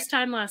for the first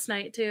time last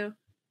night too.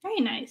 Very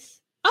nice.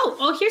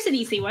 Oh, here's an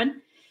easy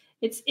one.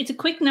 It's a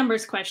quick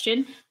numbers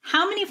question.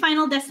 How many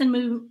Final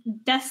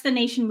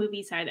Destination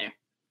movies are there?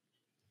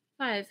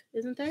 5,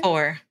 isn't there?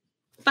 4.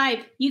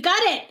 5. You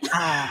got it.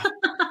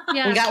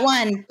 Yeah, we got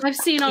one. I've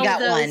seen all of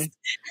those,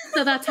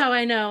 so that's how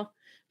I know.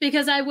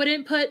 Because I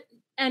wouldn't put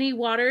any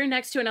water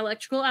next to an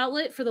electrical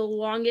outlet for the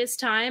longest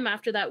time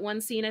after that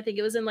one scene. I think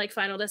it was in like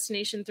Final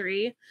Destination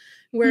 3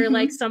 where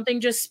like something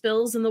just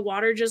spills and the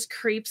water just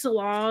creeps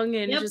along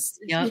and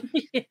Yep.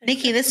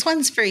 Nikki, this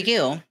one's for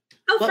you.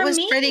 What was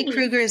Freddy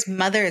Krueger's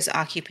mother's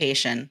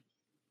occupation?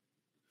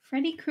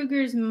 Freddy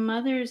Krueger's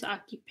mother's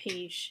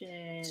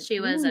occupation. She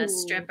was a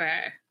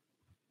stripper.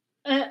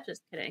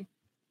 Just kidding.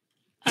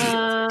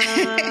 I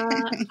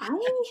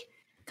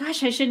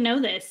should know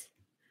this.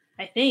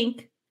 I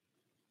think.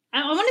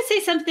 I want to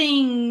say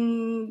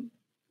something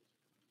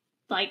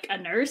like a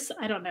nurse.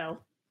 I don't know.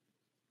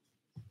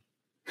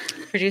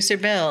 Producer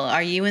Bill,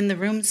 are you in the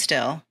room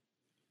still?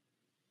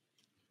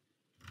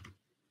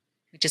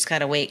 We just got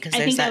to wait because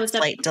there's that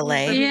slight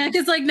delay. Yeah,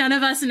 because like none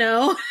of us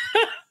know.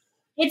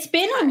 It's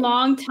been a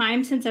long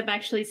time since I've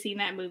actually seen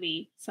that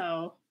movie.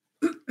 So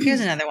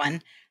here's another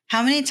one.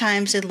 How many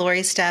times did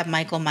Laurie stab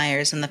Michael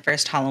Myers in the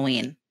first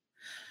Halloween?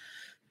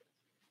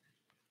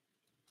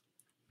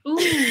 Ooh.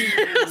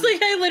 I was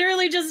like, I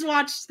literally just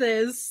watched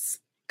this.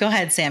 Go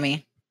ahead,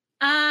 Sammy.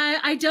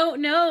 I don't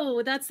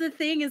know. That's the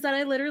thing is that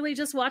I literally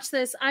just watched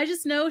this. I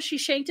just know she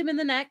shanked him in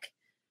the neck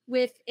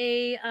with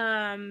a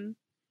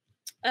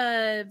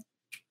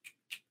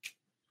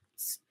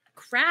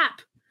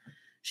crap.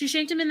 She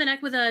shanked him in the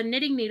neck with a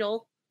knitting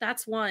needle.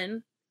 That's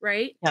one,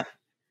 right? Yep.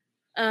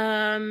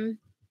 And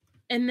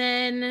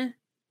then,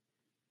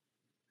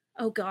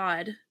 oh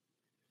God,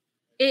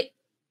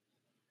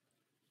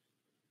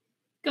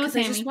 Go,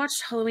 Sammy. I just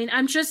watched Halloween.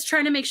 I'm just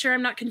trying to make sure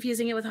I'm not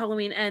confusing it with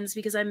Halloween Ends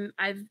because I'm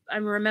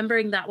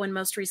remembering that one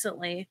most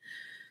recently.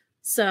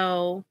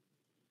 So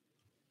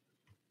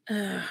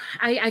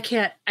I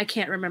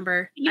can't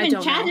remember. Even I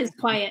don't Chad know. Is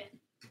quiet.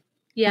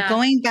 Yeah. Well,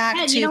 going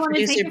back to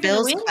producer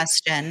Bill's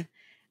question.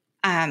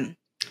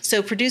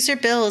 So producer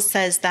Bill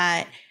says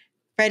that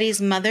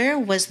Freddie's mother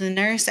was the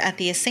nurse at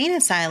the insane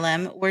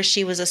asylum where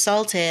she was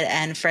assaulted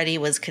and Freddie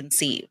was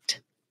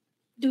conceived.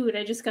 Dude,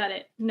 I just got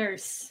it.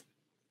 Nurse.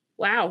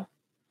 Wow.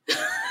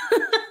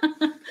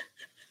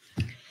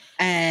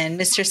 And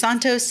Mr.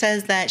 Santos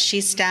says that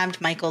she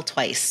stabbed Michael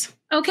twice.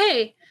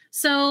 Okay,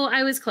 so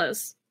I was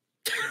close.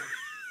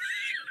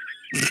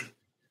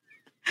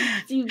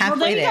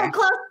 Halfway there.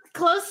 Close.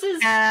 close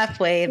as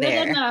halfway good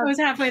there. enough. I was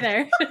halfway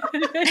there.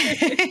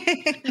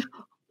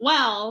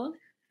 Well,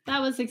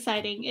 that was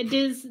exciting.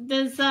 Does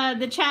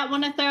the chat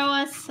want to throw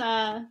us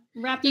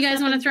wrap? You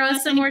guys want to throw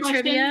us some more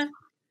trivia?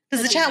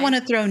 Does the chat want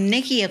to throw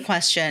Nikki a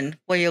question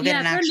where you'll get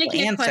an actual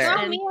Nikki a answer? question.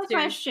 Throw me a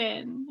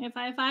question. If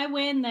I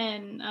win,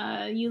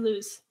 then you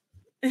lose.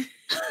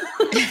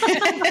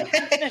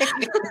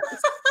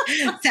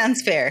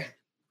 Sounds fair.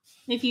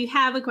 If you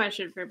have a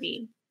question for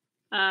me,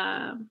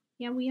 yeah,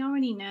 we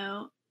already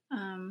know.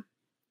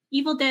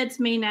 Evil Dead's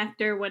main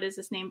actor, what is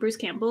his name? Bruce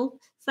Campbell.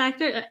 His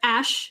actor,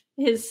 Ash.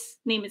 His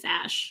name is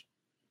Ash.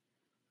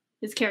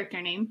 His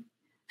character name.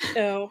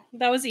 Oh,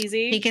 that was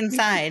easy. Peek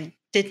inside.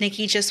 Did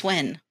Nikki just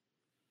win?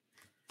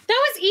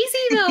 That was easy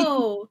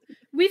though.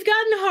 We've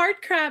gotten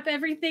hard crap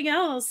everything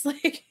else.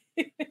 Like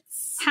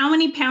how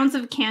many pounds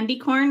of candy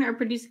corn are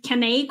produced?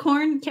 Candy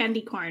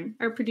corn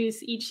are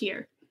produced each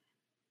year.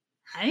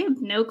 I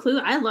have no clue.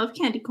 I love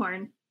candy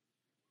corn.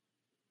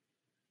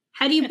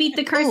 How do you beat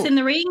the curse in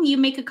the ring? You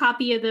make a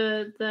copy of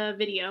the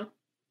video.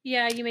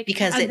 Yeah, you make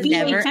because it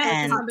never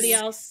ends. Somebody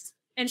else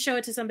and show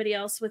it to somebody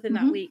else within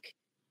that week.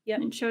 Yep,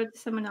 and show it to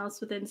someone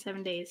else within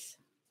 7 days.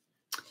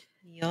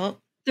 Yup.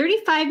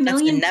 35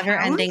 million. That's a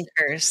never-ending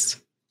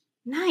curse.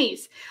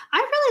 Nice. I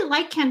really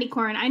like candy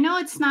corn. I know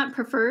it's not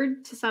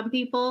preferred to some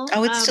people.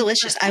 Oh, it's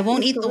delicious. I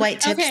won't eat the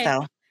white tips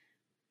though.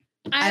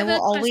 I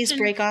will always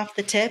break off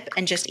the tip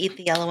and just eat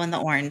the yellow and the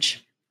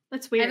orange.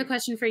 That's weird. I have a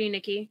question for you,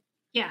 Nikki.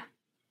 Yeah.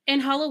 In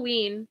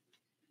Halloween,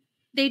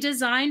 they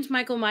designed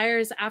Michael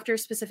Myers after a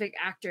specific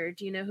actor.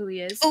 Do you know who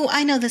he is? Oh,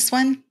 I know this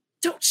one.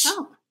 Don't.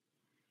 Oh.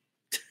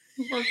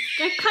 Well,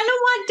 I kind of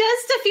want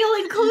Des to feel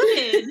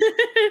included.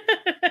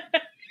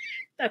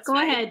 Go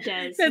ahead,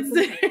 Des. I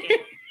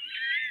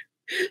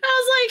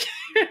was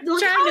like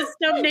trying to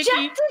stump Nikki.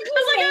 I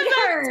was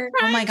like,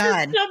 oh my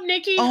god. Stump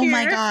Nikki oh here.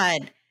 my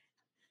god.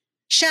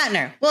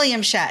 Shatner.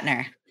 William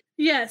Shatner.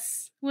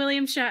 Yes,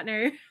 William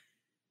Shatner.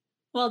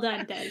 Well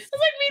done, Des. I was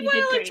like,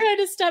 meanwhile, I'm trying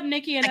to stump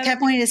Nikki. And I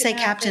kept wanting to say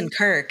Captain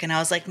Kirk, and I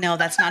was like, no,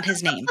 that's not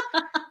his name.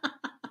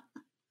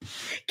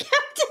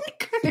 Captain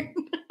Kirk.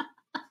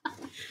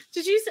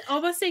 Did you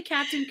almost say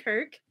Captain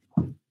Kirk?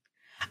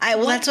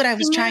 Well, that's what I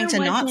was trying to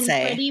not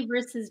say. Freddy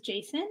versus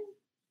Jason?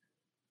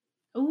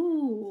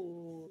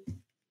 Ooh.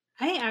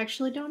 I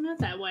actually don't know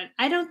that one.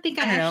 I don't think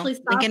I actually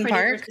saw Linkin Freddy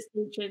Park? versus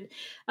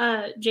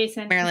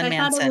Jason. Marilyn Manson.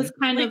 I thought it was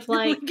kind of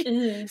like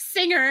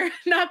singer,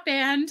 not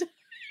band.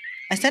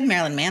 I said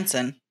Marilyn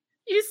Manson.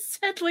 You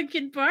said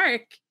Linkin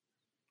Park.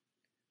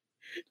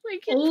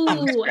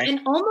 Ooh,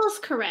 and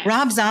almost correct.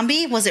 Rob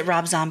Zombie? Was it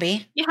Rob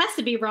Zombie? It has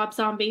to be Rob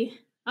Zombie.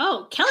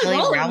 Oh, Kelly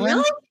Rowland.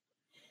 Really?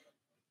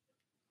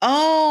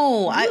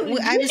 Oh,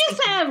 I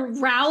just said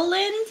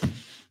Rowland.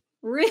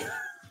 Really?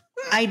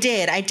 I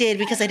did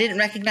because I didn't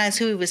recognize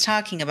who he was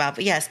talking about.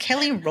 But yes,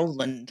 Kelly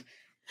Rowland.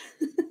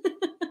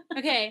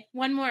 Okay,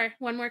 one more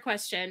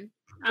question.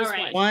 All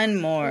right,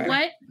 one more.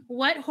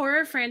 What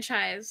horror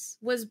franchise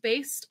was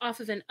based off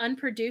of an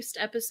unproduced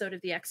episode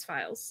of The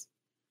X-Files?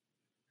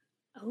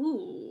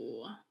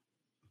 Oh,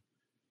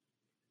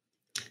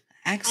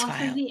 X-Files.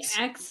 Off of The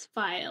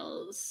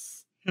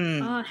X-Files.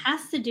 It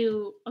has to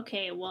do.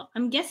 Okay, well,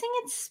 I'm guessing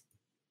it's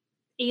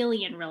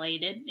alien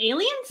related.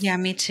 Aliens? Yeah,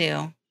 me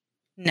too.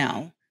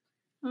 No.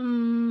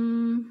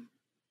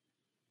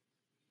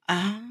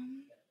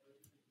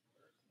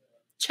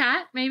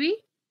 Chat, maybe?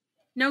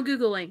 No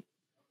Googling.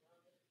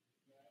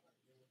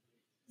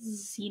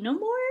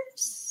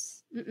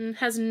 Xenomorphs?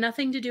 Has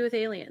nothing to do with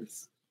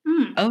aliens.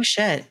 Oh,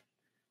 shit.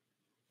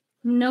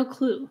 No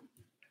clue.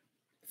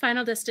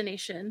 Final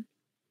Destination.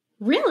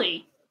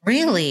 Really?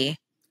 Really?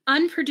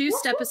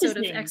 Unproduced episode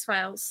of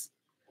X-Files.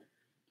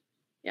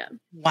 Yeah.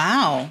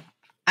 Wow.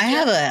 I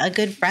have a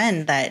good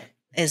friend that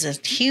is a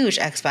huge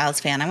X-Files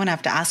fan. I'm going to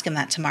have to ask him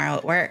that tomorrow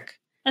at work.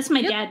 That's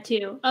my dad,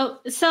 too. Oh,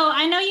 so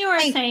I know you were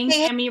saying,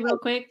 Sammy, real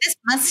quick. This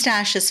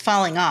mustache is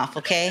falling off,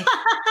 okay?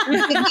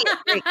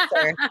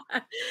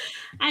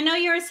 I know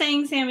you were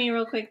saying, Sammy,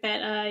 real quick,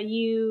 that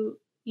you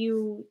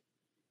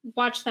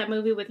watched that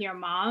movie with your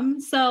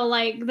mom. So,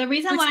 like, the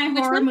reason why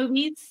horror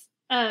movies,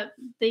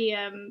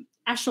 the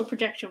astral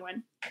projection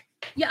one.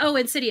 Yeah. Oh,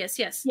 Insidious.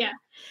 Yes. Yeah.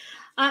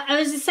 I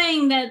was just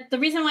saying that the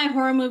reason why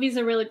horror movies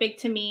are really big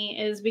to me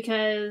is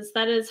because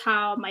that is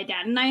how my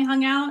dad and I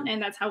hung out,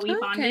 and that's how we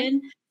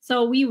bonded.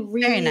 So we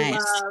really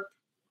love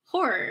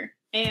horror,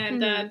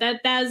 and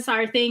that's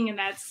our thing, and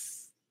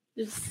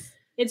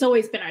it's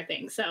always been our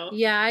thing. So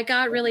yeah, I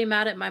got really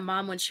mad at my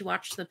mom when she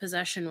watched The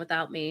Possession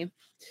without me.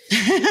 So,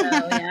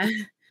 yeah,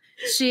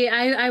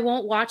 I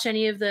won't watch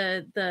any of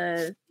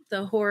the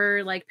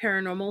horror, like,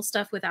 paranormal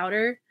stuff without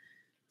her.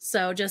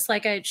 So just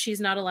like she's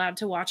not allowed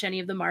to watch any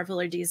of the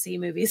Marvel or DC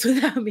movies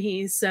without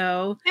me.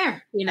 So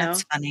you know,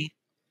 that's funny.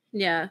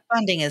 Yeah,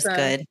 bonding is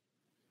good.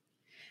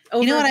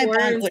 You know what I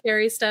bond with?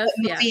 Scary stuff.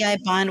 What movie I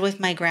bond with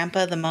my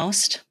grandpa the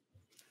most?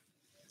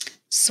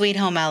 Sweet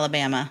Home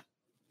Alabama.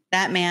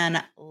 That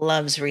man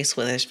loves Reese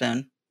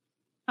Witherspoon.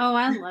 Oh,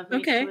 I love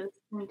Reese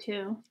Witherspoon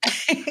too.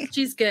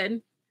 She's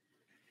good.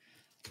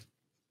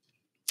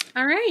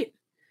 All right.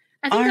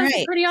 I think that was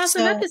a pretty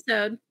awesome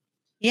episode.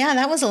 Yeah,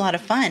 that was a lot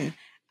of fun.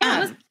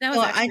 That was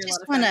I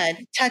just want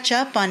to touch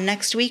up on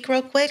next week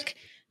real quick.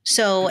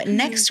 So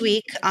next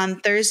week on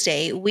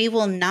Thursday, we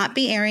will not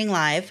be airing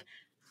live.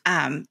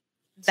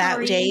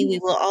 That day, we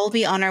will all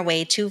be on our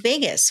way to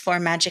Vegas for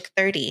Magic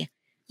 30.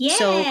 Yeah.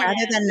 So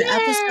rather than an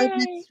episode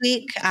next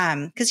week,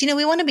 because,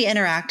 we want to be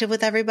interactive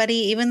with everybody,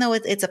 even though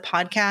it's a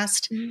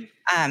podcast,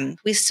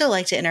 we still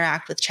like to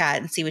interact with chat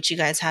and see what you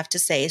guys have to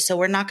say. So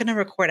we're not going to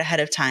record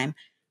ahead of time.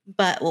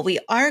 But what we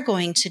are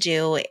going to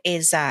do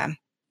is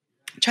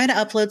try to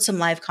upload some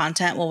live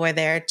content while we're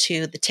there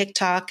to the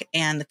TikTok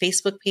and the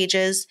Facebook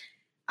pages.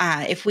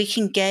 If we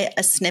can get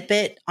a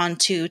snippet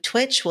onto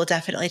Twitch, we'll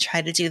definitely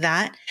try to do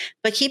that.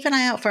 But keep an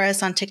eye out for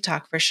us on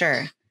TikTok for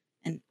sure.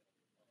 And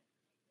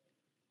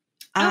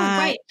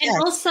right. And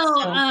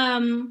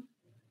also,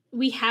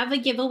 we have a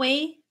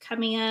giveaway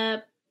coming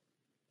up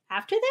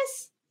after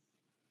this?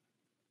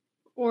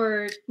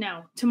 Or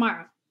no,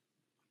 tomorrow.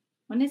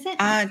 When is it?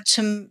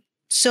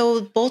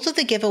 So both of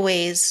the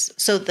giveaways,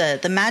 so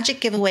the Magic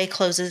giveaway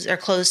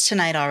closed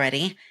tonight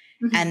already.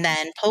 Mm-hmm. And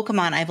then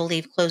Pokemon, I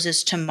believe,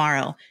 closes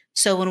tomorrow.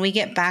 So when we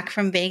get back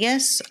from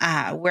Vegas,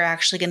 we're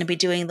actually going to be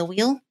doing the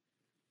wheel.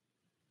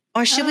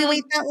 Or should we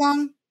wait that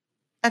long?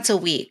 That's a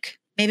week.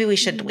 Maybe we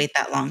should wait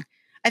that long.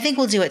 I think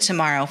we'll do it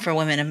tomorrow for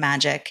Women of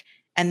Magic.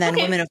 And then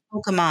Women of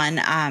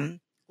Pokemon,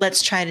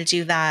 let's try to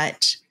do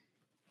that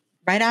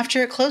right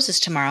after it closes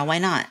tomorrow. Why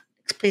not?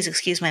 Please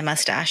excuse my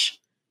mustache.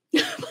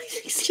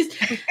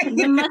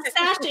 The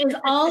mustache is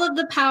all of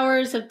the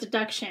powers of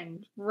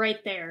deduction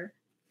right there.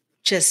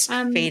 Just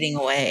fading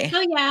away.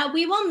 So yeah,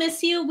 we will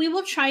miss you. We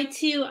will try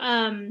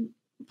to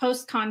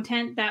post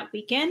content that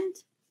weekend.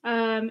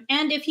 And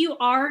if you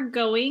are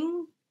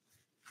going,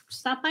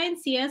 stop by and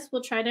see us.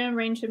 We'll try to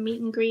arrange a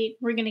meet and greet.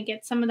 We're going to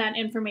get some of that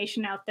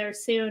information out there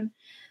soon.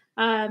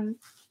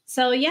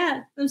 So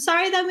yeah, I'm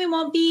sorry that we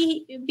won't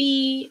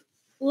be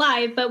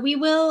live, but we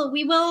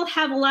will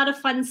have a lot of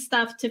fun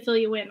stuff to fill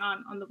you in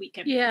on the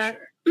weekend. Yeah,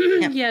 for sure.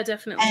 Yep. Yeah,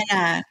 definitely.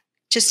 And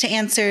just to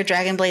answer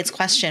Dragon Blade's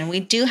question,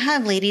 we do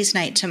have Ladies'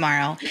 Night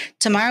tomorrow.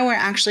 Tomorrow, we're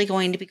actually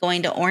going to be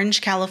going to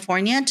Orange,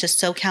 California to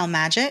SoCal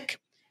Magic.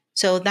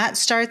 So that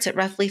starts at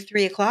roughly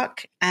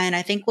 3:00, and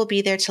I think we'll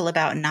be there till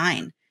about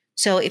 9.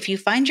 So if you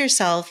find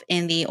yourself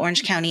in the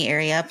Orange County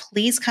area,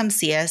 please come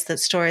see us. That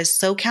store is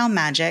SoCal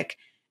Magic,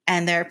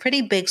 and they're a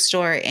pretty big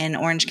store in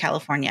Orange,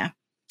 California,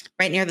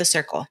 right near the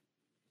Circle.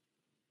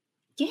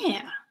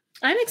 Yeah.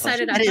 I'm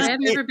excited.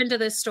 I've never been to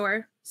this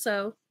store,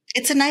 so.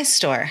 It's a nice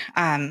store.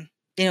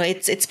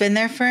 It's been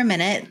there for a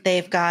minute.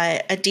 They've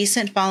got a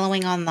decent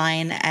following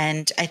online,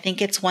 and I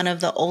think it's one of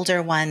the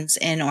older ones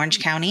in Orange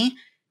County.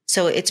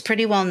 So it's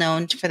pretty well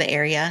known for the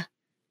area.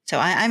 So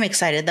I'm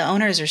excited. The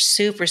owners are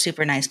super,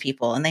 super nice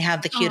people, and they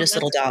have the cutest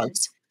little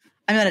dogs.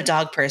 I'm not a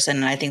dog person,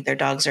 and I think their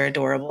dogs are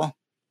adorable.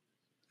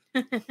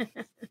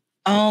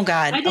 Oh,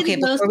 God. Okay,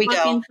 before we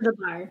go. Into the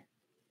bar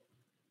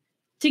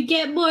to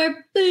get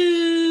more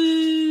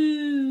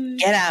food.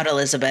 Get out,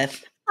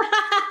 Elizabeth. All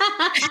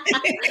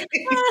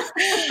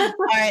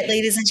right,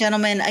 ladies and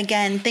gentlemen,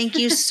 again, thank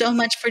you so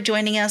much for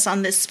joining us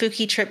on this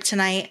spooky trip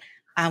tonight.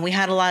 We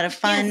had a lot of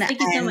fun. Yes, thank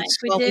you so much.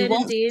 We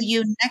won't see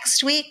you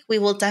next week. We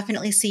will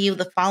definitely see you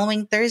the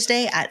following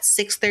Thursday at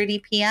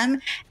 6:30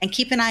 p.m. And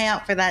keep an eye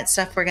out for that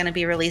stuff we're going to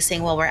be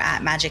releasing while we're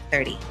at Magic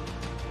 30.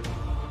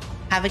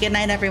 Have a good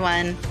night,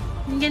 everyone.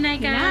 Good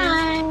night,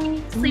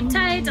 guys. Sleep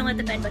tight. Don't let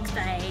the bed bugs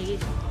bite.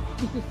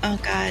 Oh,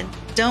 God.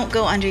 Don't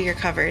go under your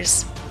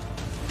covers.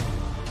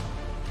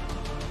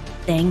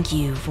 Thank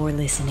you for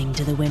listening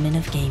to the Women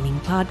of Gaming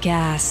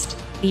podcast.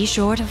 Be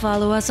sure to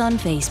follow us on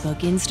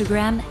Facebook,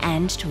 Instagram,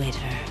 and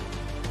Twitter.